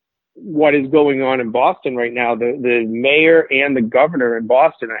at what is going on in Boston right now, the mayor and the governor in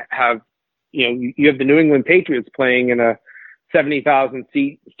Boston have, you have the New England Patriots playing in a 70,000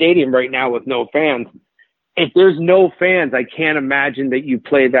 seat stadium right now with no fans. If there's no fans, I can't imagine that you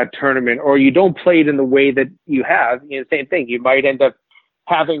play that tournament, or you don't play it in the way that you have. Same thing. You might end up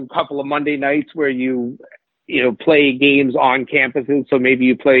having a couple of Monday nights where you play games on campuses. So maybe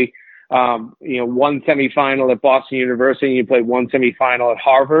you play, one semifinal at Boston University, and you play one semifinal at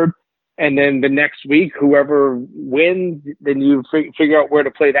Harvard. And then the next week, whoever wins, then you figure out where to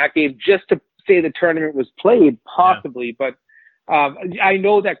play that game just to say the tournament was played, possibly. Yeah. But I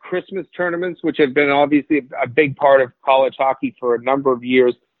know that Christmas tournaments, which have been obviously a big part of college hockey for a number of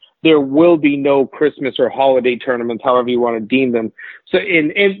years, there will be no Christmas or holiday tournaments, however you want to deem them. So,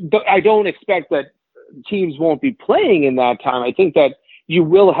 but I don't expect that teams won't be playing in that time. I think that you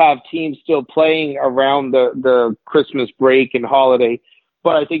will have teams still playing around the Christmas break and holiday,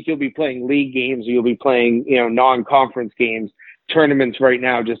 but I think you'll be playing league games, or you'll be playing, non-conference games. Tournaments right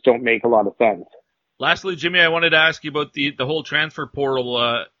now just don't make a lot of sense. Lastly, Jimmy, I wanted to ask you about the whole transfer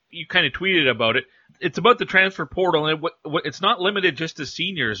portal. You kind of tweeted about it. It's about the transfer portal, and it's not limited just to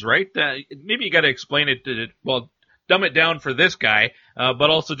seniors, right? Maybe you got to explain it dumb it down for this guy,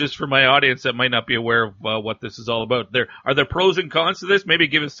 but also just for my audience that might not be aware of what this is all about. Are there pros and cons to this? Maybe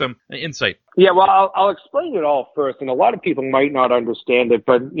give us some insight. Yeah, well, I'll explain it all first, and a lot of people might not understand it,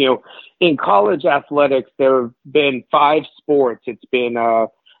 but, in college athletics, there have been 5 sports. It's been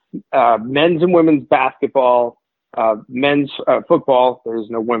men's and women's basketball, men's football. There's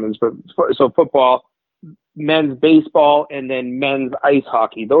no women's, but so football, men's baseball, and then men's ice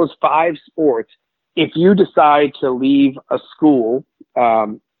hockey. Those 5 sports, if you decide to leave a school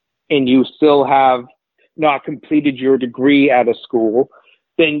and you still have not completed your degree at a school,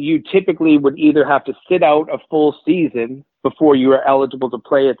 then you typically would either have to sit out a full season before you are eligible to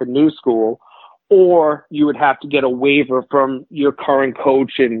play at the new school, or you would have to get a waiver from your current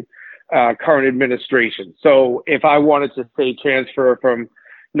coach and current administration. So if I wanted to, say, transfer from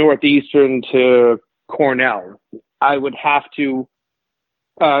Northeastern to Cornell, I would have to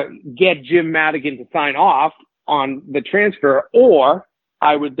get Jim Madigan to sign off on the transfer, or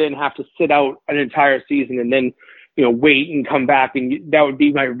I would then have to sit out an entire season and then, wait and come back. And that would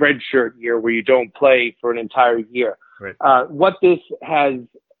be my redshirt year where you don't play for an entire year. Right. What this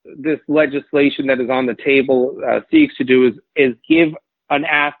legislation that is on the table seeks to do is give a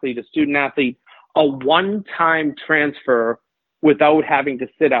student athlete, a one-time transfer without having to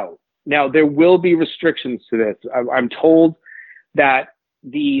sit out. Now, there will be restrictions to this. I'm told that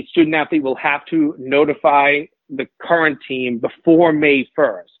the student athlete will have to notify the current team before May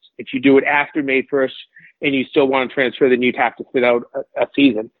 1st. If you do it after May 1st and you still want to transfer, then you'd have to sit out a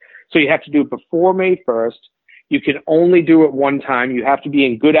season. So you have to do it before May 1st. You can only do it one time. You have to be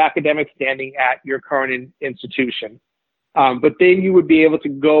in good academic standing at your current institution. But then you would be able to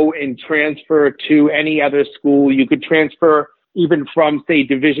go and transfer to any other school. You could transfer even from, say,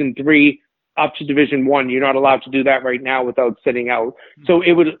 Division III up to Division I. You're not allowed to do that right now without sitting out. So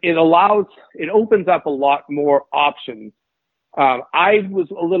it opens up a lot more options. I was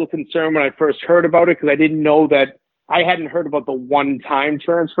a little concerned when I first heard about it, because I didn't know that I hadn't heard about the one-time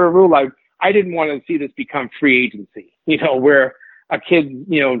transfer rule. I didn't want to see this become free agency, where a kid,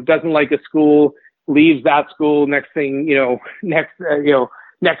 doesn't like a school, leaves that school, next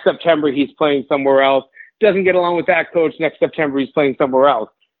September he's playing somewhere else, doesn't get along with that coach, next September he's playing somewhere else.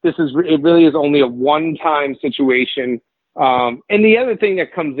 It really is only a one-time situation. And the other thing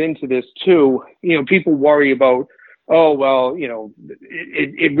that comes into this too, people worry about,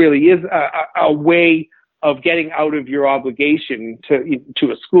 it really is a way of getting out of your obligation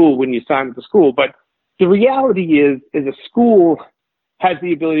to a school when you sign with the school. But the reality is a school has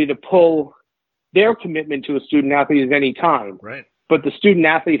the ability to pull their commitment to a student athlete at any time. Right. But the student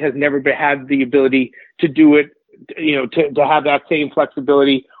athlete has never had the ability to do it, to have that same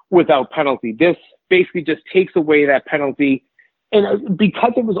flexibility without penalty. This basically just takes away that penalty. And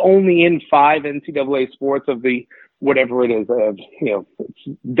because it was only in 5 NCAA sports of the, whatever it is,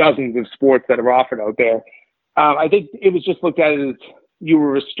 dozens of sports that are offered out there, I think it was just looked at as you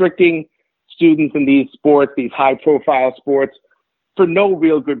were restricting students in these sports, these high profile sports, for no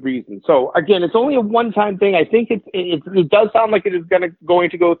real good reason. So again, it's only a one-time thing. I think it does sound like it is going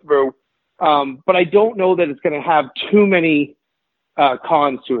to go through. But I don't know that it's going to have too many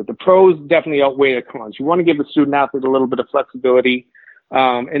cons to it. The pros definitely outweigh the cons. You want to give the student athlete a little bit of flexibility.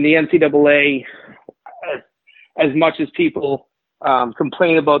 And the NCAA, as much as people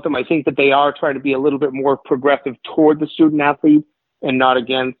complain about them, I think that they are trying to be a little bit more progressive toward the student athlete and not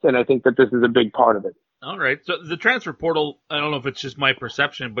against. And I think that this is a big part of it. All right. So the transfer portal, I don't know if it's just my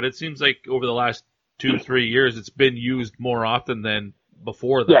perception, but it seems like over the last 2-3 years, it's been used more often than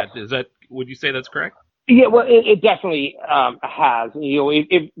before that. Yes. Would you say that's correct? Yeah, well, it definitely has.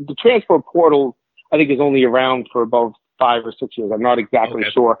 If the transfer portal, I think, is only around for about 5 or 6 years. I'm not exactly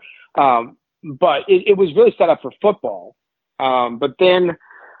sure. But it was really set up for football. But then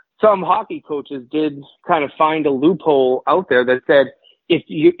some hockey coaches did kind of find a loophole out there that said,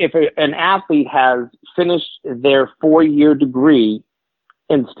 if an athlete has finished their 4-year degree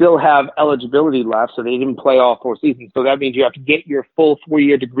and still have eligibility left, so they didn't play all 4 seasons, so that means you have to get your full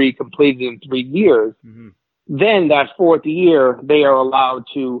 4-year degree completed in 3 years, then that 4th year, they are allowed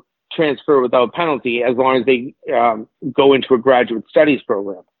to transfer without penalty as long as they go into a graduate studies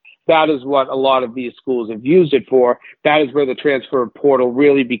program. That is what a lot of these schools have used it for. That is where the transfer portal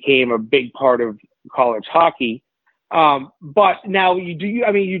really became a big part of college hockey. But now you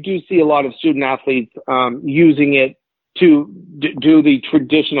do see a lot of student athletes using it to do the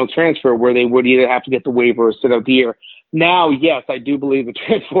traditional transfer where they would either have to get the waiver or sit out the year. Now, yes, I do believe the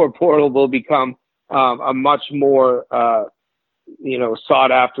transfer portal will become a much more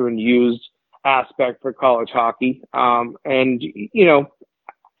sought after and used aspect for college hockey.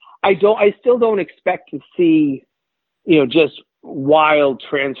 I still don't expect to see, just wild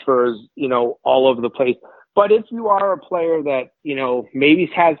transfers, all over the place. But if you are a player that, maybe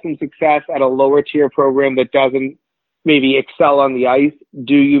has some success at a lower tier program that doesn't maybe excel on the ice,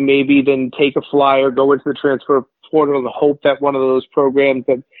 do you maybe then take a flyer, go into the transfer portal and hope that one of those programs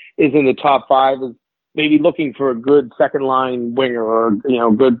that is in the top 5 is maybe looking for a good second line winger or,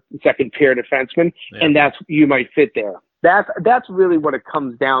 good second pair defenseman, and you might fit there. That's really what it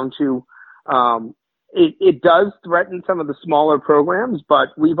comes down to. It does threaten some of the smaller programs, but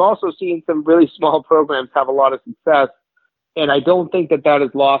we've also seen some really small programs have a lot of success. And I don't think that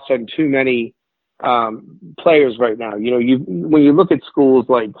is lost on too many players right now. When you look at schools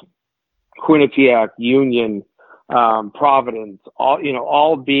like Quinnipiac, Union, Providence,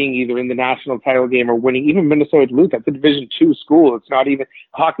 all being either in the national title game or winning, even Minnesota Duluth, that's a Division II school. It's not even,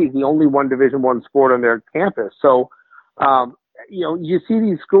 hockey is the only one Division I sport on their campus. So, you see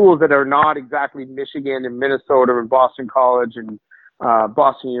these schools that are not exactly Michigan and Minnesota and Boston College and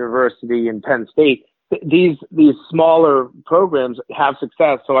Boston University and Penn State. These smaller programs have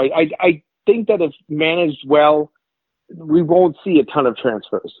success. So I think that if managed well, we won't see a ton of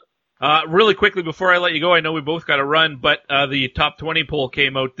transfers. Really quickly before I let you go, I know we both got to run, but the top 20 poll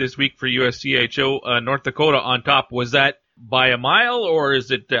came out this week for USCHO. North Dakota on top. Was that by a mile or is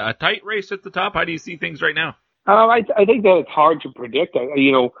it a tight race at the top? How do you see things right now? I think that it's hard to predict.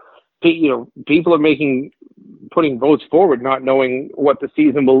 People are putting votes forward, not knowing what the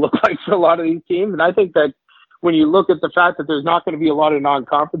season will look like for a lot of these teams. And I think that when you look at the fact that there's not going to be a lot of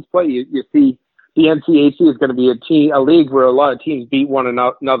non-conference play, you see the NCHC is going to be a league where a lot of teams beat one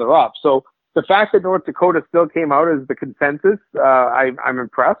another up. So the fact that North Dakota still came out as the consensus, I'm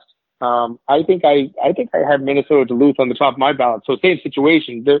impressed. I think I have Minnesota Duluth on the top of my ballot. So same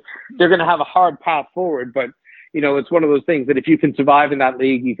situation. They're going to have a hard path forward, but it's one of those things that if you can survive in that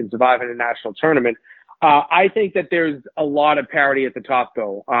league, you can survive in a national tournament. I think that there's a lot of parity at the top,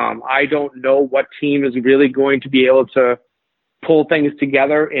 though. I don't know what team is really going to be able to pull things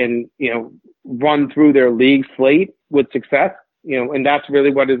together and, run through their league slate with success, and that's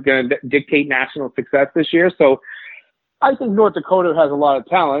really what is going to dictate national success this year. So I think North Dakota has a lot of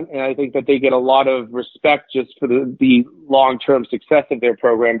talent, and I think that they get a lot of respect just for the long-term success of their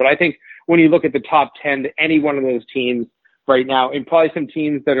program. But I think when you look at the top 10, any one of those teams right now, and probably some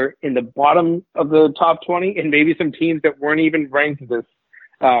teams that are in the bottom of the top 20, and maybe some teams that weren't even ranked this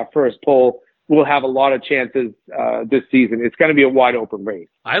first poll, will have a lot of chances this season. It's going to be a wide-open race.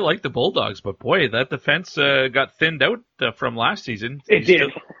 I like the Bulldogs, but boy, that defense got thinned out from last season. It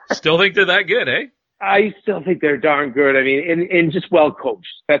did. Still think they're that good, eh? I still think they're darn good. I mean, and just well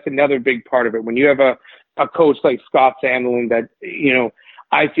coached. That's another big part of it. When you have a coach like Scott Sandelin that,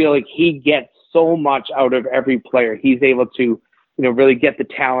 I feel like he gets so much out of every player. He's able to, really get the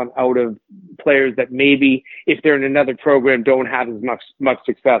talent out of players that maybe if they're in another program don't have as much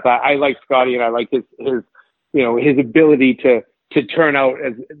success. I like Scotty, and I like his ability to turn out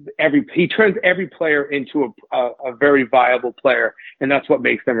he turns every player into a very viable player, and that's what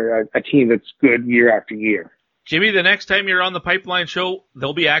makes them a team that's good year after year. Jimmy, the next time you're on the Pipeline Show,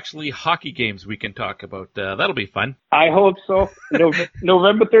 there'll be actually hockey games we can talk about. That'll be fun. I hope so.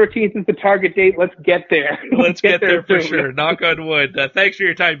 November 13th is the target date. Let's get there. Let's get there for sure. Knock on wood. Thanks for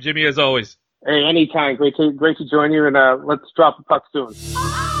your time, Jimmy, as always. Hey, anytime. Great to join you, and let's drop the puck soon.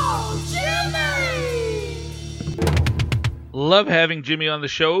 Oh, Jimmy! Love having Jimmy on the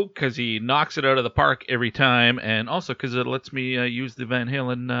show because he knocks it out of the park every time, and also because it lets me use the Van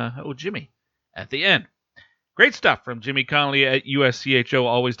Halen Jimmy at the end. Great stuff from Jimmy Connelly at USCHO.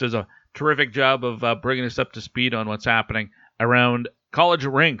 Always does a terrific job of bringing us up to speed on what's happening around college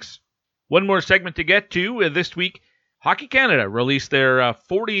rinks. One more segment to get to. This week, Hockey Canada released their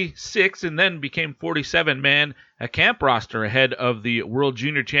 46 and then became 47-man camp roster ahead of the World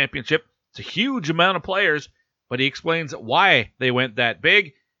Junior Championship. It's a huge amount of players, but he explains why they went that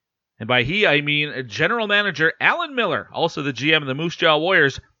big. And by he, I mean General Manager Alan Millar, also the GM of the Moose Jaw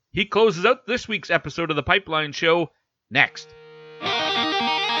Warriors. He closes out this week's episode of The Pipeline Show next.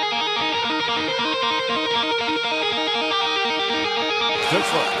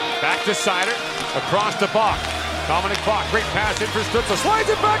 Stutzler, back to Sider, across to Bach. Dominic Bach, great pass in for Stutzler, slides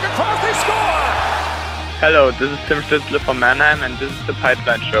it back across, they score! Hello, this is Tim Stutzler from Mannheim, and this is The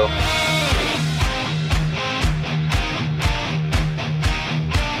Pipeline Show.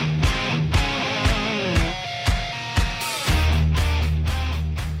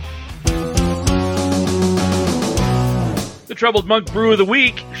 The Troubled Monk Brew of the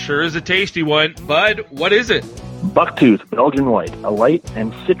Week sure is a tasty one. Bud, what is it? Bucktooth Belgian White, a light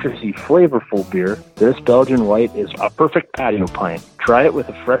and citrusy, flavorful beer. This Belgian White is a perfect patio pint. Try it with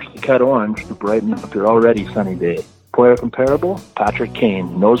a freshly cut orange to brighten up your already sunny day. Player comparable, Patrick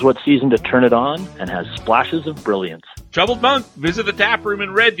Kane knows what season to turn it on and has splashes of brilliance. Troubled Monk, visit the tap room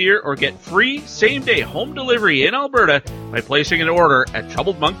in Red Deer or get free same-day home delivery in Alberta by placing an order at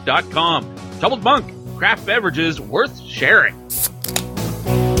troubledmonk.com. Troubled Monk, craft beverages worth sharing.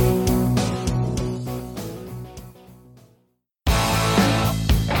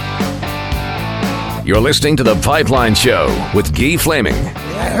 You're listening to The Pipeline Show with Guy Flaming.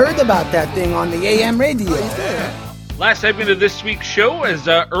 I heard about that thing on the AM radio. Last segment of this week's show, as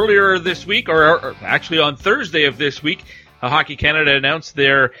earlier this week, or actually on Thursday of this week, Hockey Canada announced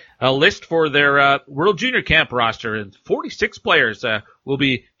their list for their World Junior Camp roster, and 46 players will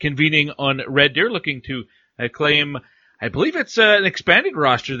be convening on Red Deer, looking to claim, I believe it's an expanded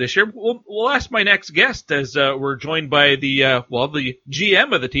roster this year. We'll ask my next guest, as we're joined by the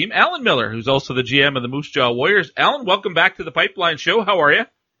GM of the team, Alan Millar, who's also the GM of the Moose Jaw Warriors. Alan, welcome back to the Pipeline Show. How are you?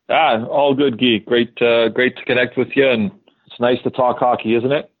 All good, Guy. Great to connect with you, and it's nice to talk hockey,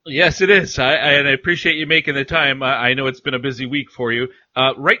 isn't it? Yes, it is. I appreciate you making the time. I know it's been a busy week for you.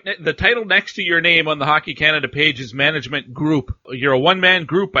 The title next to your name on the Hockey Canada page is Management Group. You're a one-man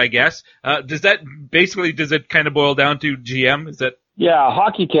group, I guess. Does it kind of boil down to GM? Is that? Yeah,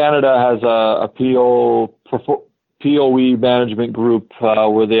 Hockey Canada has a POE management group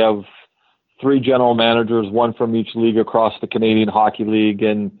where they have 3 general managers, one from each league across the Canadian Hockey League,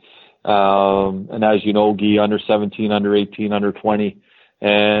 and as you know, Guy, under 17, under 18, under 20.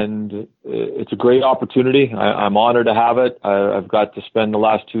 And it's a great opportunity. I'm honored to have it. I've got to spend the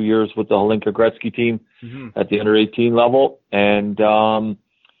last 2 years with the Hlinka Gretzky team at the under 18 level. And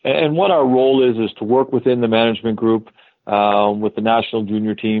what our role is to work within the management group, with the national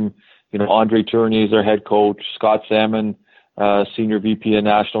junior team. You know, Andre Tournier is our head coach, Scott Salmon, senior VP of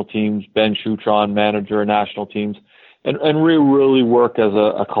national teams, Ben Schutron, manager of national teams. And we really work as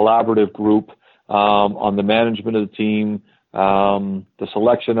a collaborative group, on the management of the team, the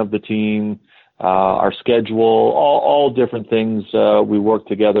selection of the team, our schedule, all different things, we work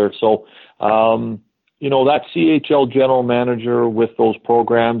together. So, that CHL general manager with those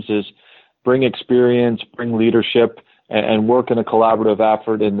programs is bring experience, bring leadership, and work in a collaborative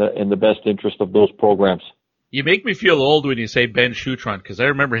effort in the best interest of those programs. You make me feel old when you say Ben Schutron, because I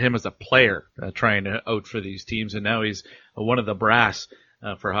remember him as a player trying to out for these teams, and now he's one of the brass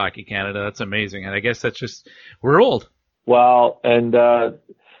for Hockey Canada. That's amazing, and I guess that's just, we're old. Well, and I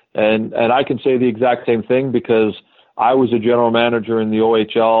can say the exact same thing because I was a general manager in the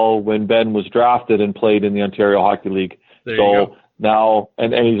OHL when Ben was drafted and played in the Ontario Hockey League. There you go. Now,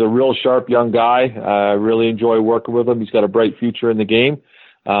 and he's a real sharp young guy. I really enjoy working with him. He's got a bright future in the game.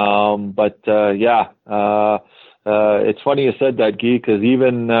 It's funny you said that, Guy, because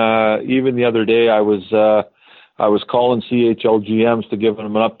even the other day I was calling CHL GMs to give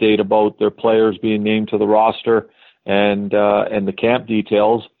them an update about their players being named to the roster and the camp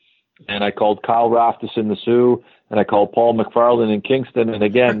details. And I called Kyle Raftis in the Sioux, and I called Paul McFarland in Kingston. And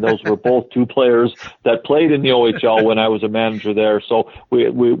again, those were both two players that played in the OHL when I was a manager there. So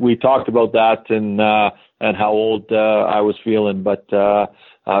we talked about that and how old I was feeling. But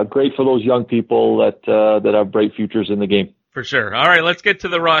great for those young people that have bright futures in the game. For sure. All right, let's get to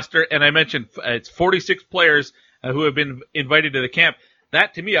the roster. And I mentioned it's 46 players who have been invited to the camp.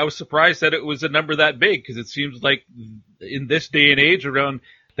 That, to me, I was surprised that it was a number that big, because it seems like in this day and age around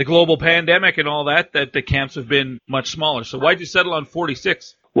the global pandemic and all that the camps have been much smaller. So why'd you settle on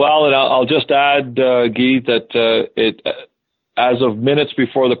 46? Well, and I'll just add, Guy, that it as of minutes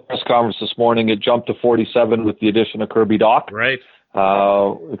before the press conference this morning, it jumped to 47 with the addition of Kirby Dach. Right.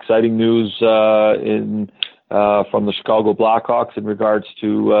 Exciting news from the Chicago Blackhawks in regards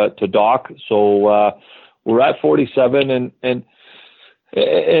to Dach. So we're at 47, and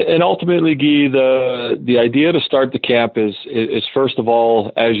ultimately, Guy, the idea to start the camp is first of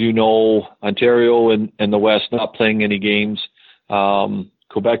all, as you know, Ontario and the West not playing any games.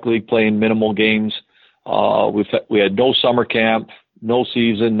 Quebec League playing minimal games. We had no summer camp, no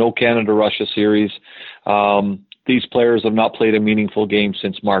season, no Canada-Russia series. These players have not played a meaningful game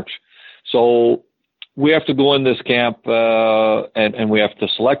since March. So we have to go in this camp and we have to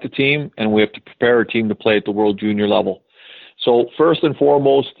select a team, and we have to prepare a team to play at the World Junior level. So first and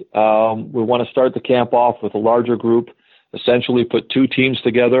foremost, we want to start the camp off with a larger group, essentially put two teams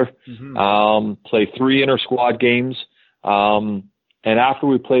together, play 3 inter-squad games. And after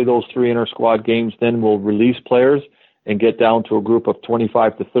we play those 3 inter-squad games, then we'll release players and get down to a group of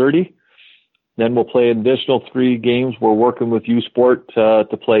 25 to 30. Then we'll play an additional 3 games. We're working with U Sport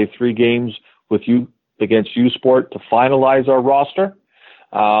to play 3 games against U Sport to finalize our roster.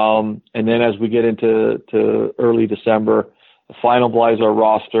 And then as we get into early December, finalize our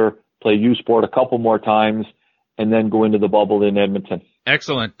roster, play U Sport a couple more times, and then go into the bubble in Edmonton.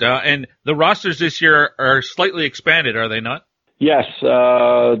 Excellent. And the rosters this year are slightly expanded, are they not? Yes. With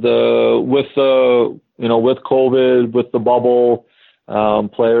COVID, with the bubble,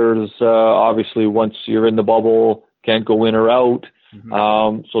 players obviously once you're in the bubble can't go in or out.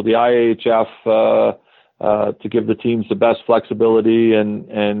 So the IHF to give the teams the best flexibility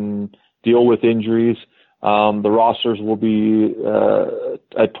and deal with injuries. The rosters will be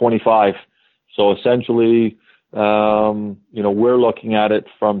at 25. So essentially, we're looking at it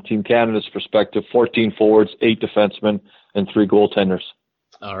from Team Canada's perspective: 14 forwards, 8 defensemen, and 3 goaltenders.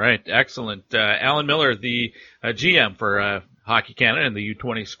 All right, excellent. Alan Millar, the GM for Hockey Canada and the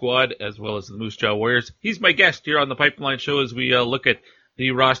U20 squad, as well as the Moose Jaw Warriors. He's my guest here on the Pipeline Show as we look at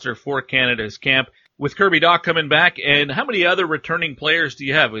the roster for Canada's camp. With Kirby Dach coming back, and how many other returning players do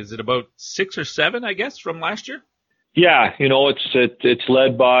you have? Is it about 6 or 7, I guess, from last year? Yeah, it's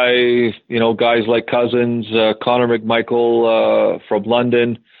led by, guys like Cousins, Connor McMichael from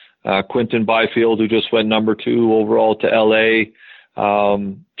London, Quinton Byfield, who just went number 2 overall to LA.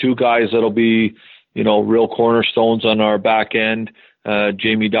 2 guys that'll be, real cornerstones on our back end.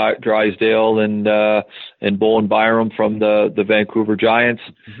 Jamie Drysdale and Bowen Byram from the Vancouver Giants.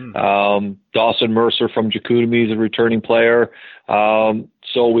 Dawson Mercer from Chicoutimi is a returning player.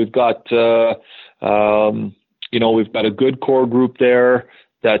 So we've got we've got a good core group there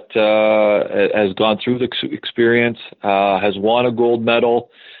that has gone through the experience, has won a gold medal.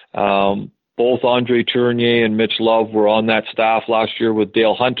 Both Andre Tournier and Mitch Love were on that staff last year with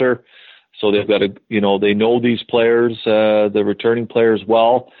Dale Hunter. So they've got they know these players, the returning players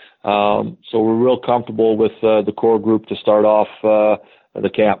well. So we're real comfortable with the core group to start off the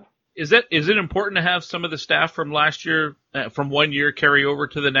camp. Is it important to have some of the staff from last year, from one year, carry over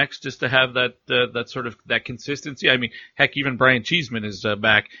to the next, just to have that sort of that consistency? I mean, heck, even Brian Cheeseman is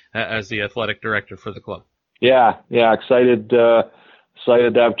back as the athletic director for the club. Yeah, excited to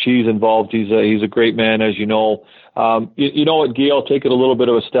have Cheese involved. He's a great man, as you know. You know what, Guy, I'll take it a little bit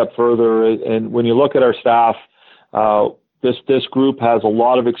of a step further. And when you look at our staff, this group has a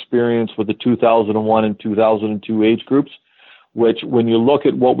lot of experience with the 2001 and 2002 age groups, which when you look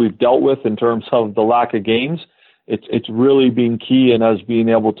at what we've dealt with in terms of the lack of games, it's really been key in us being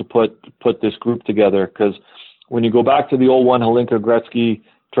able to put this group together. Because when you go back to the 01 Hlinka Gretzky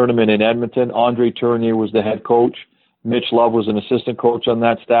tournament in Edmonton, Andre Tournier was the head coach. Mitch Love was an assistant coach on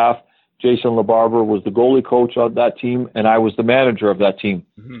that staff. Jason LaBarber was the goalie coach on that team, and I was the manager of that team.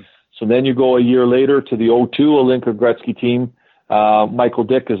 So then you go a year later to the 02 Hlinka Gretzky team. Michael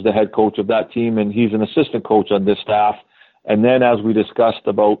Dick is the head coach of that team, and he's an assistant coach on this staff. And then, as we discussed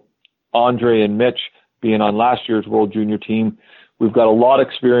about Andre and Mitch being on last year's World Junior team, we've got a lot of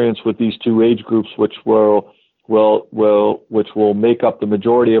experience with these 2 age groups, which will make up the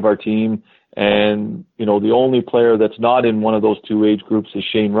majority of our team. And the only player that's not in one of those 2 age groups is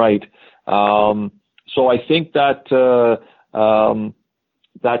Shane Wright. So I think that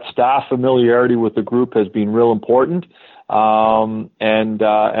that staff familiarity with the group has been real important. And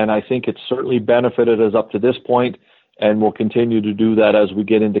I think it's certainly benefited us up to this point, and we'll continue to do that as we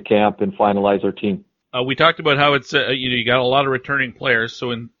get into camp and finalize our team. We talked about how it's you got a lot of returning players,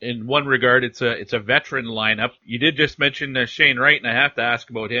 so in one regard it's a veteran lineup. You did just mention Shane Wright, and I have to ask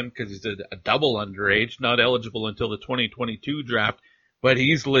about him because he's a double underage, not eligible until the 2022 draft, but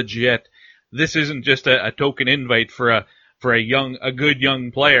he's legit. This isn't just a token invite for a good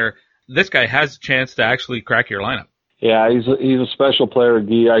young player. This guy has a chance to actually crack your lineup. Yeah, he's a special player,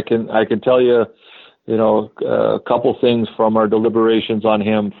 Guy. I can tell you, a couple things from our deliberations on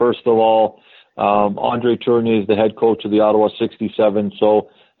him. First of all, Andre Tournier is the head coach of the Ottawa 67, so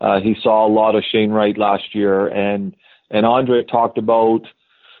he saw a lot of Shane Wright last year, and Andre talked about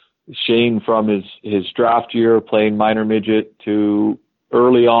Shane from his draft year playing minor midget to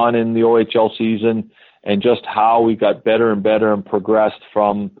early on in the OHL season, and just how he got better and better and progressed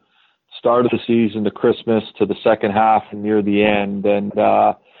from start of the season to Christmas to the second half and near the end. And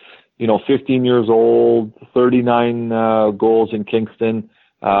 15 years old, 39 goals in Kingston.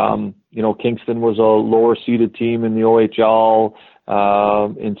 Kingston was a lower seeded team in the OHL,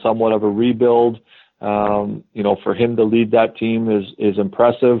 in somewhat of a rebuild. For him to lead that team is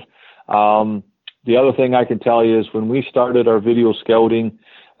impressive. The other thing I can tell you is when we started our video scouting,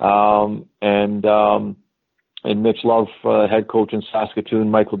 and Mitch Love, head coach in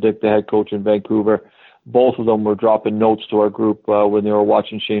Saskatoon, Michael Dick, the head coach in Vancouver, both of them were dropping notes to our group when they were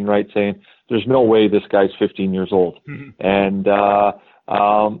watching Shane Wright saying, there's no way this guy's 15 years old. Mm-hmm. And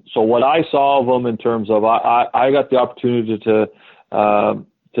so what I saw of him in terms of, I got the opportunity to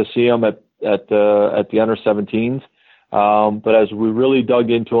see him at the under 17s. But as we really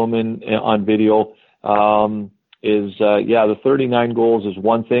dug into him on video, the 39 goals is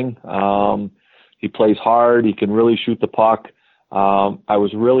one thing. He plays hard. He can really shoot the puck. I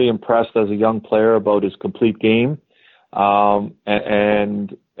was really impressed as a young player about his complete game. And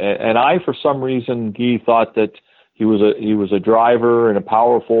I, for some reason, Guy, thought that he was a driver and a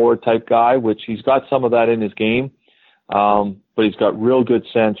power forward type guy, which he's got some of that in his game. But he's got real good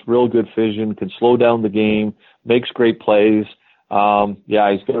sense, real good vision, can slow down the game, makes great plays. He's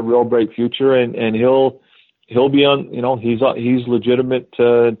got a real bright future, and he'll be on, he's legitimate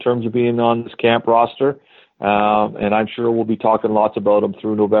in terms of being on this camp roster. And I'm sure we'll be talking lots about him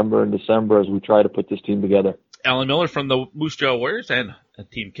through November and December as we try to put this team together. Alan Millar from the Moose Jaw Warriors and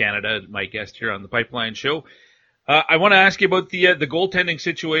Team Canada, my guest here on the Pipeline Show. I want to ask you about the goaltending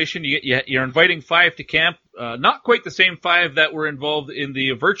situation. You're inviting 5 to camp, not quite the same 5 that were involved in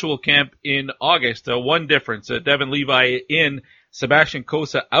the virtual camp in August. One difference, Devin Levi in, Sebastian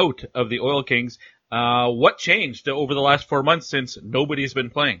Cossa out of the Oil Kings. What changed over the last 4 months since nobody's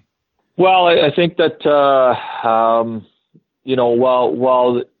been playing? Well, I think that,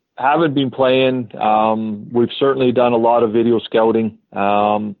 while haven't been playing, we've certainly done a lot of video scouting.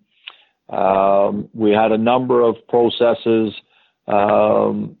 We had a number of processes,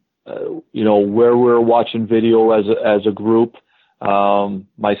 where we're watching video as a group,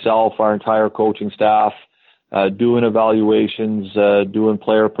 myself, our entire coaching staff, doing evaluations, doing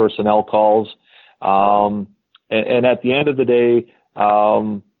player personnel calls. And at the end of the day,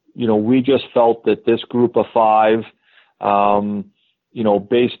 we just felt that this group of 5,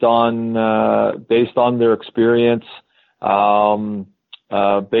 based on their experience,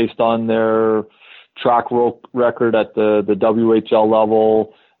 based on their track record at the WHL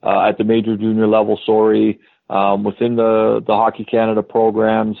level, at the major junior level, within the Hockey Canada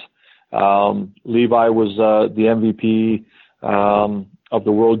programs. Levi was the MVP of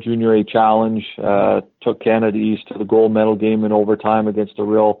the World Junior A Challenge, took Canada East to the gold medal game in overtime against a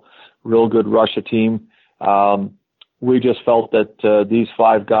real good Russia team. We just felt that these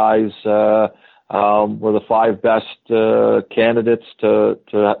 5 guys were the 5 best candidates to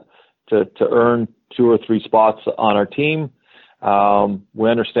earn 2 or 3 spots on our team. We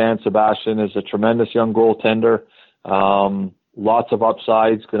understand Sebastian is a tremendous young goaltender, lots of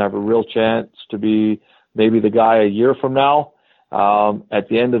upsides, can have a real chance to be maybe the guy a year from now. At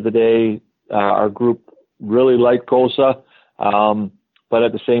the end of the day, our group really liked Cossa, but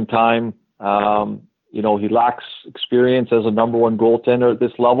at the same time, he lacks experience as a number 1 goaltender at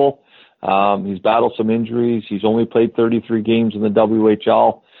this level. He's battled some injuries. He's only played 33 games in the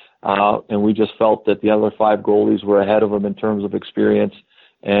WHL, and we just felt that the other 5 goalies were ahead of him in terms of experience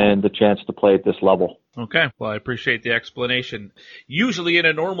and the chance to play at this level. Okay, well, I appreciate the explanation. Usually in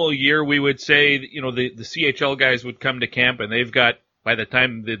a normal year, we would say, the CHL guys would come to camp, and they've got, by the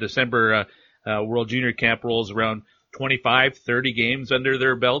time the December World Junior Camp rolls around, 25, 30 games under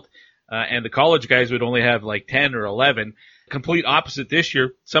their belt. and the college guys would only have like 10 or 11. Complete opposite this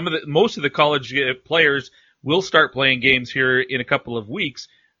year. Most of the college players will start playing games here in a couple of weeks.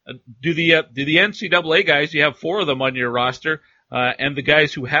 Do the NCAA guys, you have 4 of them on your roster, and the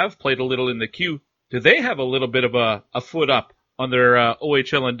guys who have played a little in the queue, do they have a little bit of a foot up on their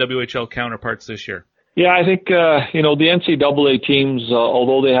OHL and WHL counterparts this year? Yeah, I think the NCAA teams,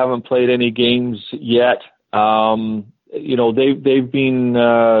 although they haven't played any games yet, they've been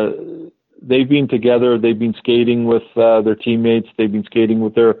together. They've been skating with their teammates. They've been skating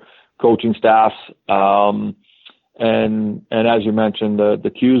with their coaching staffs. And as you mentioned,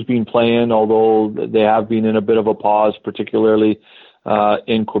 the Q's been playing, although they have been in a bit of a pause, particularly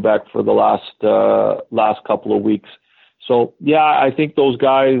in Quebec for the last couple of weeks. So yeah, I think those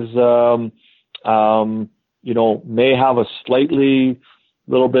guys, may have a slightly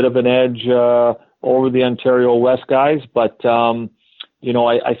little bit of an edge over the Ontario West guys, but I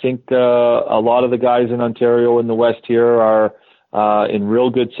think a lot of the guys in Ontario and the West here are in real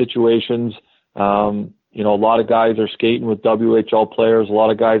good situations. A lot of guys are skating with WHL players. A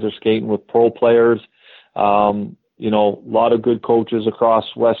lot of guys are skating with pro players. A lot of good coaches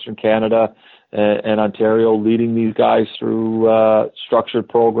across Western Canada and Ontario leading these guys through structured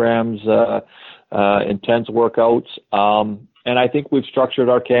programs, intense workouts. And I think we've structured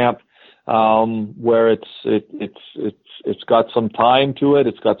our camp where it's got some time to it.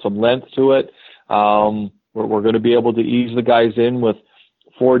 It's got some length to it. We're going to be able to ease the guys in with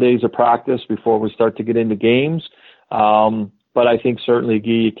 4 days of practice before we start to get into games. But I think certainly,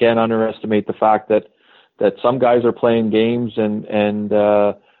 Guy, you can't underestimate the fact that some guys are playing games and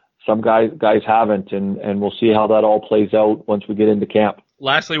some guys haven't, and we'll see how that all plays out once we get into camp.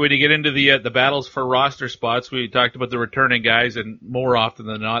 Lastly, when you get into the battles for roster spots, we talked about the returning guys, and more often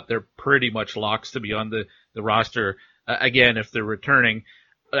than not, they're pretty much locks to be on the roster again if they're returning.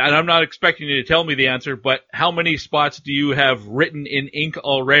 And I'm not expecting you to tell me the answer, but how many spots do you have written in ink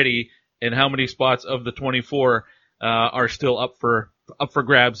already, and how many spots of the 24 are still up for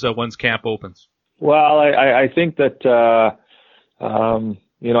grabs once camp opens? Well, I think that I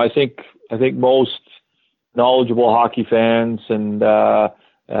think most knowledgeable hockey fans and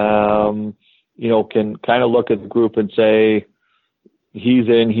can kind of look at the group and say he's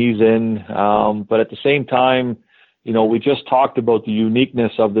in. But at the same time, we just talked about the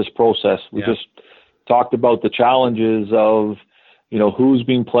uniqueness of this process. We just talked about the challenges of, who's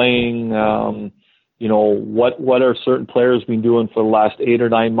been playing, what are certain players been doing for the last 8 or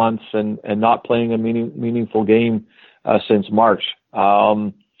 9 months and not playing a meaningful game since March.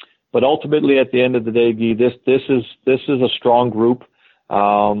 But ultimately, at the end of the day, Guy, this is a strong group.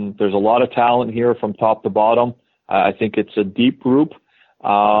 There's a lot of talent here from top to bottom. I think it's a deep group.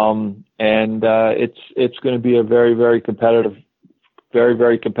 And it's going to be a very, very competitive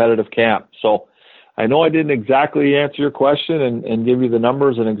camp. So I know I didn't exactly answer your question and give you the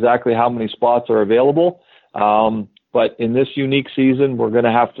numbers and exactly how many spots are available. But in this unique season, we're going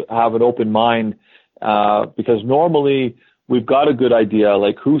to have an open mind, because normally we've got a good idea,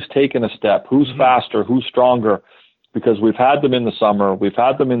 like who's taken a step, who's faster, who's stronger, because we've had them in the summer. We've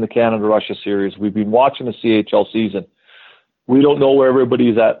had them in the Canada-Russia series. We've been watching the CHL season. We don't know where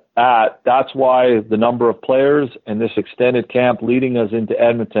everybody's at. That's why the number of players and this extended camp leading us into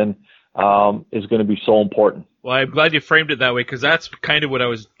Edmonton is going to be so important. Well, I'm glad you framed it that way, because that's kind of what I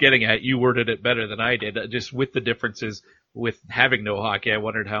was getting at. You worded it better than I did. Just with the differences with having no hockey, I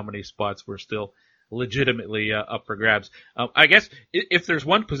wondered how many spots were still legitimately up for grabs. I guess if there's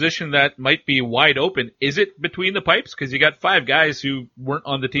one position that might be wide open, is it between the pipes? Because you got 5 guys who weren't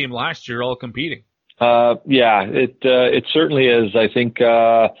on the team last year all competing. It certainly is. I think,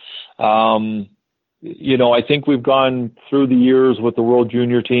 I think we've gone through the years with the World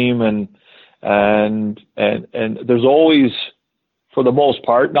Junior team and there's always, for the most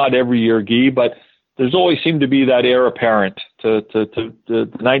part, not every year, Guy, but there's always seemed to be that heir apparent to the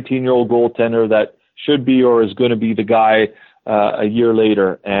 19-year-old goaltender that should be or is going to be the guy a year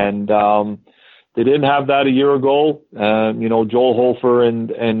later. And they didn't have that a year ago. Joel Hofer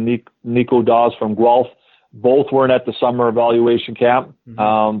and Nico Dawes from Guelph both weren't at the summer evaluation camp,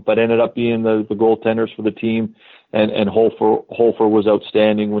 but ended up being the goaltenders for the team. And Hofer was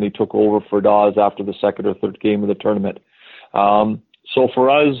outstanding when he took over for Dawes after the second or third game of the tournament. So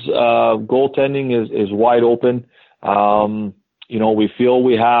for us, goaltending is wide open. We feel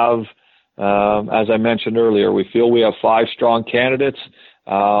we have, as I mentioned earlier, we feel we have 5 strong candidates.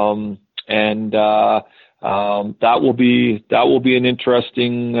 And that will be an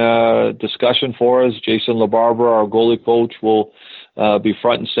interesting discussion for us. Jason LaBarbera, our goalie coach, will be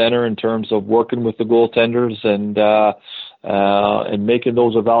front and center in terms of working with the goaltenders and and making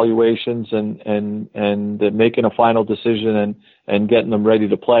those evaluations and making a final decision and getting them ready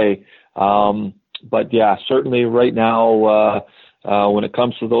to play. But yeah, certainly right now, when it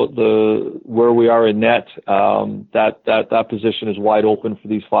comes to the where we are in net, that position is wide open for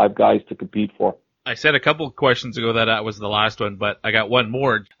these 5 guys to compete for. I said a couple of questions ago that was the last one, but I got one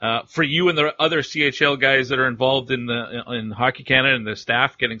more. For you and the other CHL guys that are involved in Hockey Canada and the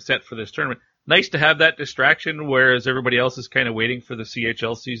staff getting set for this tournament, nice to have that distraction, whereas everybody else is kind of waiting for the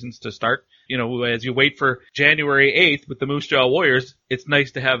CHL seasons to start. You know, as you wait for January 8th with the Moose Jaw Warriors, it's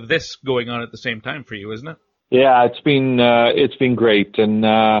nice to have this going on at the same time for you, isn't it? Yeah, it's been great, and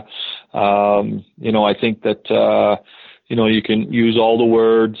I think that you can use all the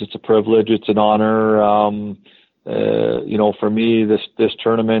words. It's a privilege. It's an honor. For me, this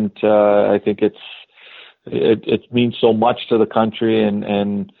tournament, I think it means so much to the country,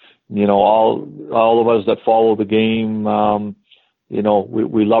 and all of us that follow the game.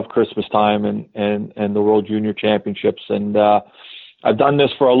 We love Christmas time and the World Junior Championships, and I've done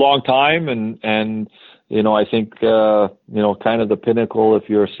this for a long time, and I think kind of the pinnacle if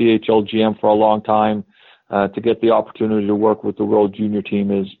you're a CHL GM for a long time. To get the opportunity to work with the World Junior team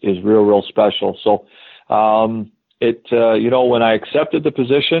is real special. So, when I accepted the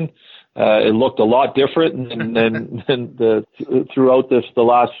position, it looked a lot different than throughout the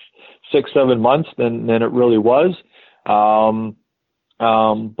last 6-7 months than it really was.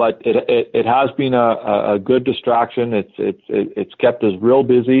 But it has been a good distraction. It's kept us real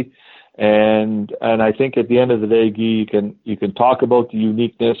busy. And I think at the end of the day, Guy, you can talk about the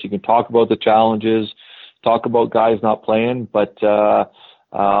uniqueness, you can talk about the challenges, talk about guys not playing, but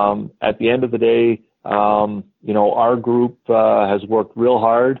at the end of the day, our group has worked real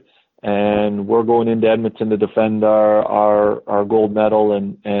hard, and we're going into Edmonton to defend our gold medal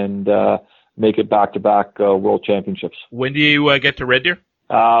and make it back-to-back World Championships. When do you get to Red Deer?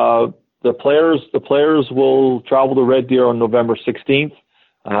 The players will travel to Red Deer on November 16th.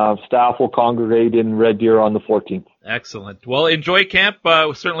 Staff will congregate in Red Deer on the 14th. Excellent. Well, enjoy camp.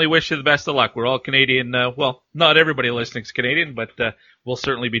 We certainly wish you the best of luck. We're all Canadian. Not everybody listening is Canadian, but we'll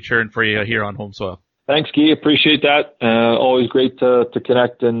certainly be cheering for you here on home soil. Thanks, Guy. Appreciate that. Always great to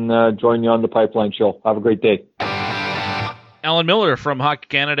connect and join you on the Pipeline Show. Have a great day. Alan Millar from Hockey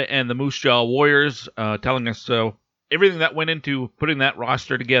Canada and the Moose Jaw Warriors telling us everything that went into putting that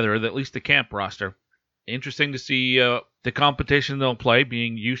roster together, at least the camp roster. Interesting to see the competition they'll play,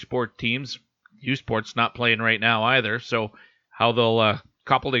 being U-Sport teams. U-Sport's not playing right now either, so how they'll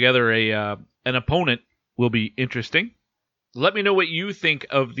couple together an opponent will be interesting. Let me know what you think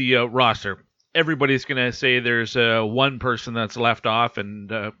of the roster. Everybody's going to say there's one person that's left off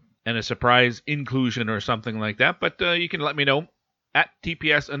and a surprise inclusion or something like that, but you can let me know. At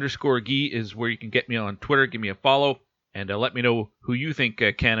TPS_Guy is where you can get me on Twitter. Give me a follow, and let me know who you think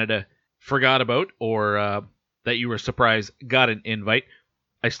Canada forgot about or that you were surprised got an invite.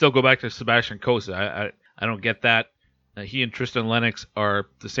 I still go back to Sebastian Cossa. I don't get that. He and Tristan Lennox are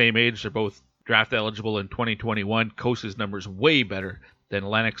the same age. They're both draft eligible in 2021. Cossa's numbers way better than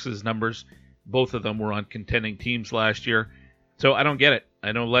Lennox's numbers. Both of them were on contending teams last year. So I don't get it.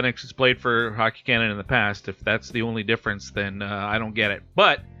 I know Lennox has played for Hockey Canada in the past. If that's the only difference, then I don't get it.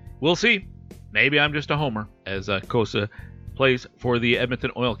 But we'll see. Maybe I'm just a homer as Cossa plays for the Edmonton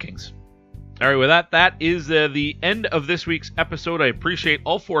Oil Kings. All right, with that is the end of this week's episode. I appreciate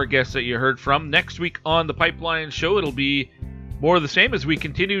all 4 guests that you heard from. Next week on The Pipeline Show, it'll be more of the same as we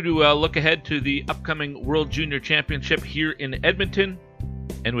continue to look ahead to the upcoming World Junior Championship here in Edmonton.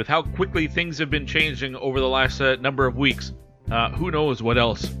 And with how quickly things have been changing over the last number of weeks, who knows what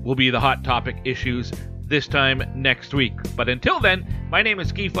else will be the hot topic issues this time next week. But until then, my name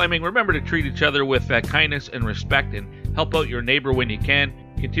is Guy Fleming. Remember to treat each other with kindness and respect and help out your neighbor when you can.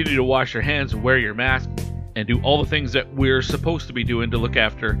 Continue to wash your hands and wear your mask and do all the things that we're supposed to be doing to look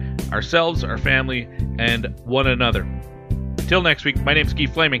after ourselves, our family, and one another. Until next week, my name is Guy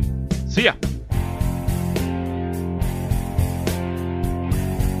Fleming. See ya.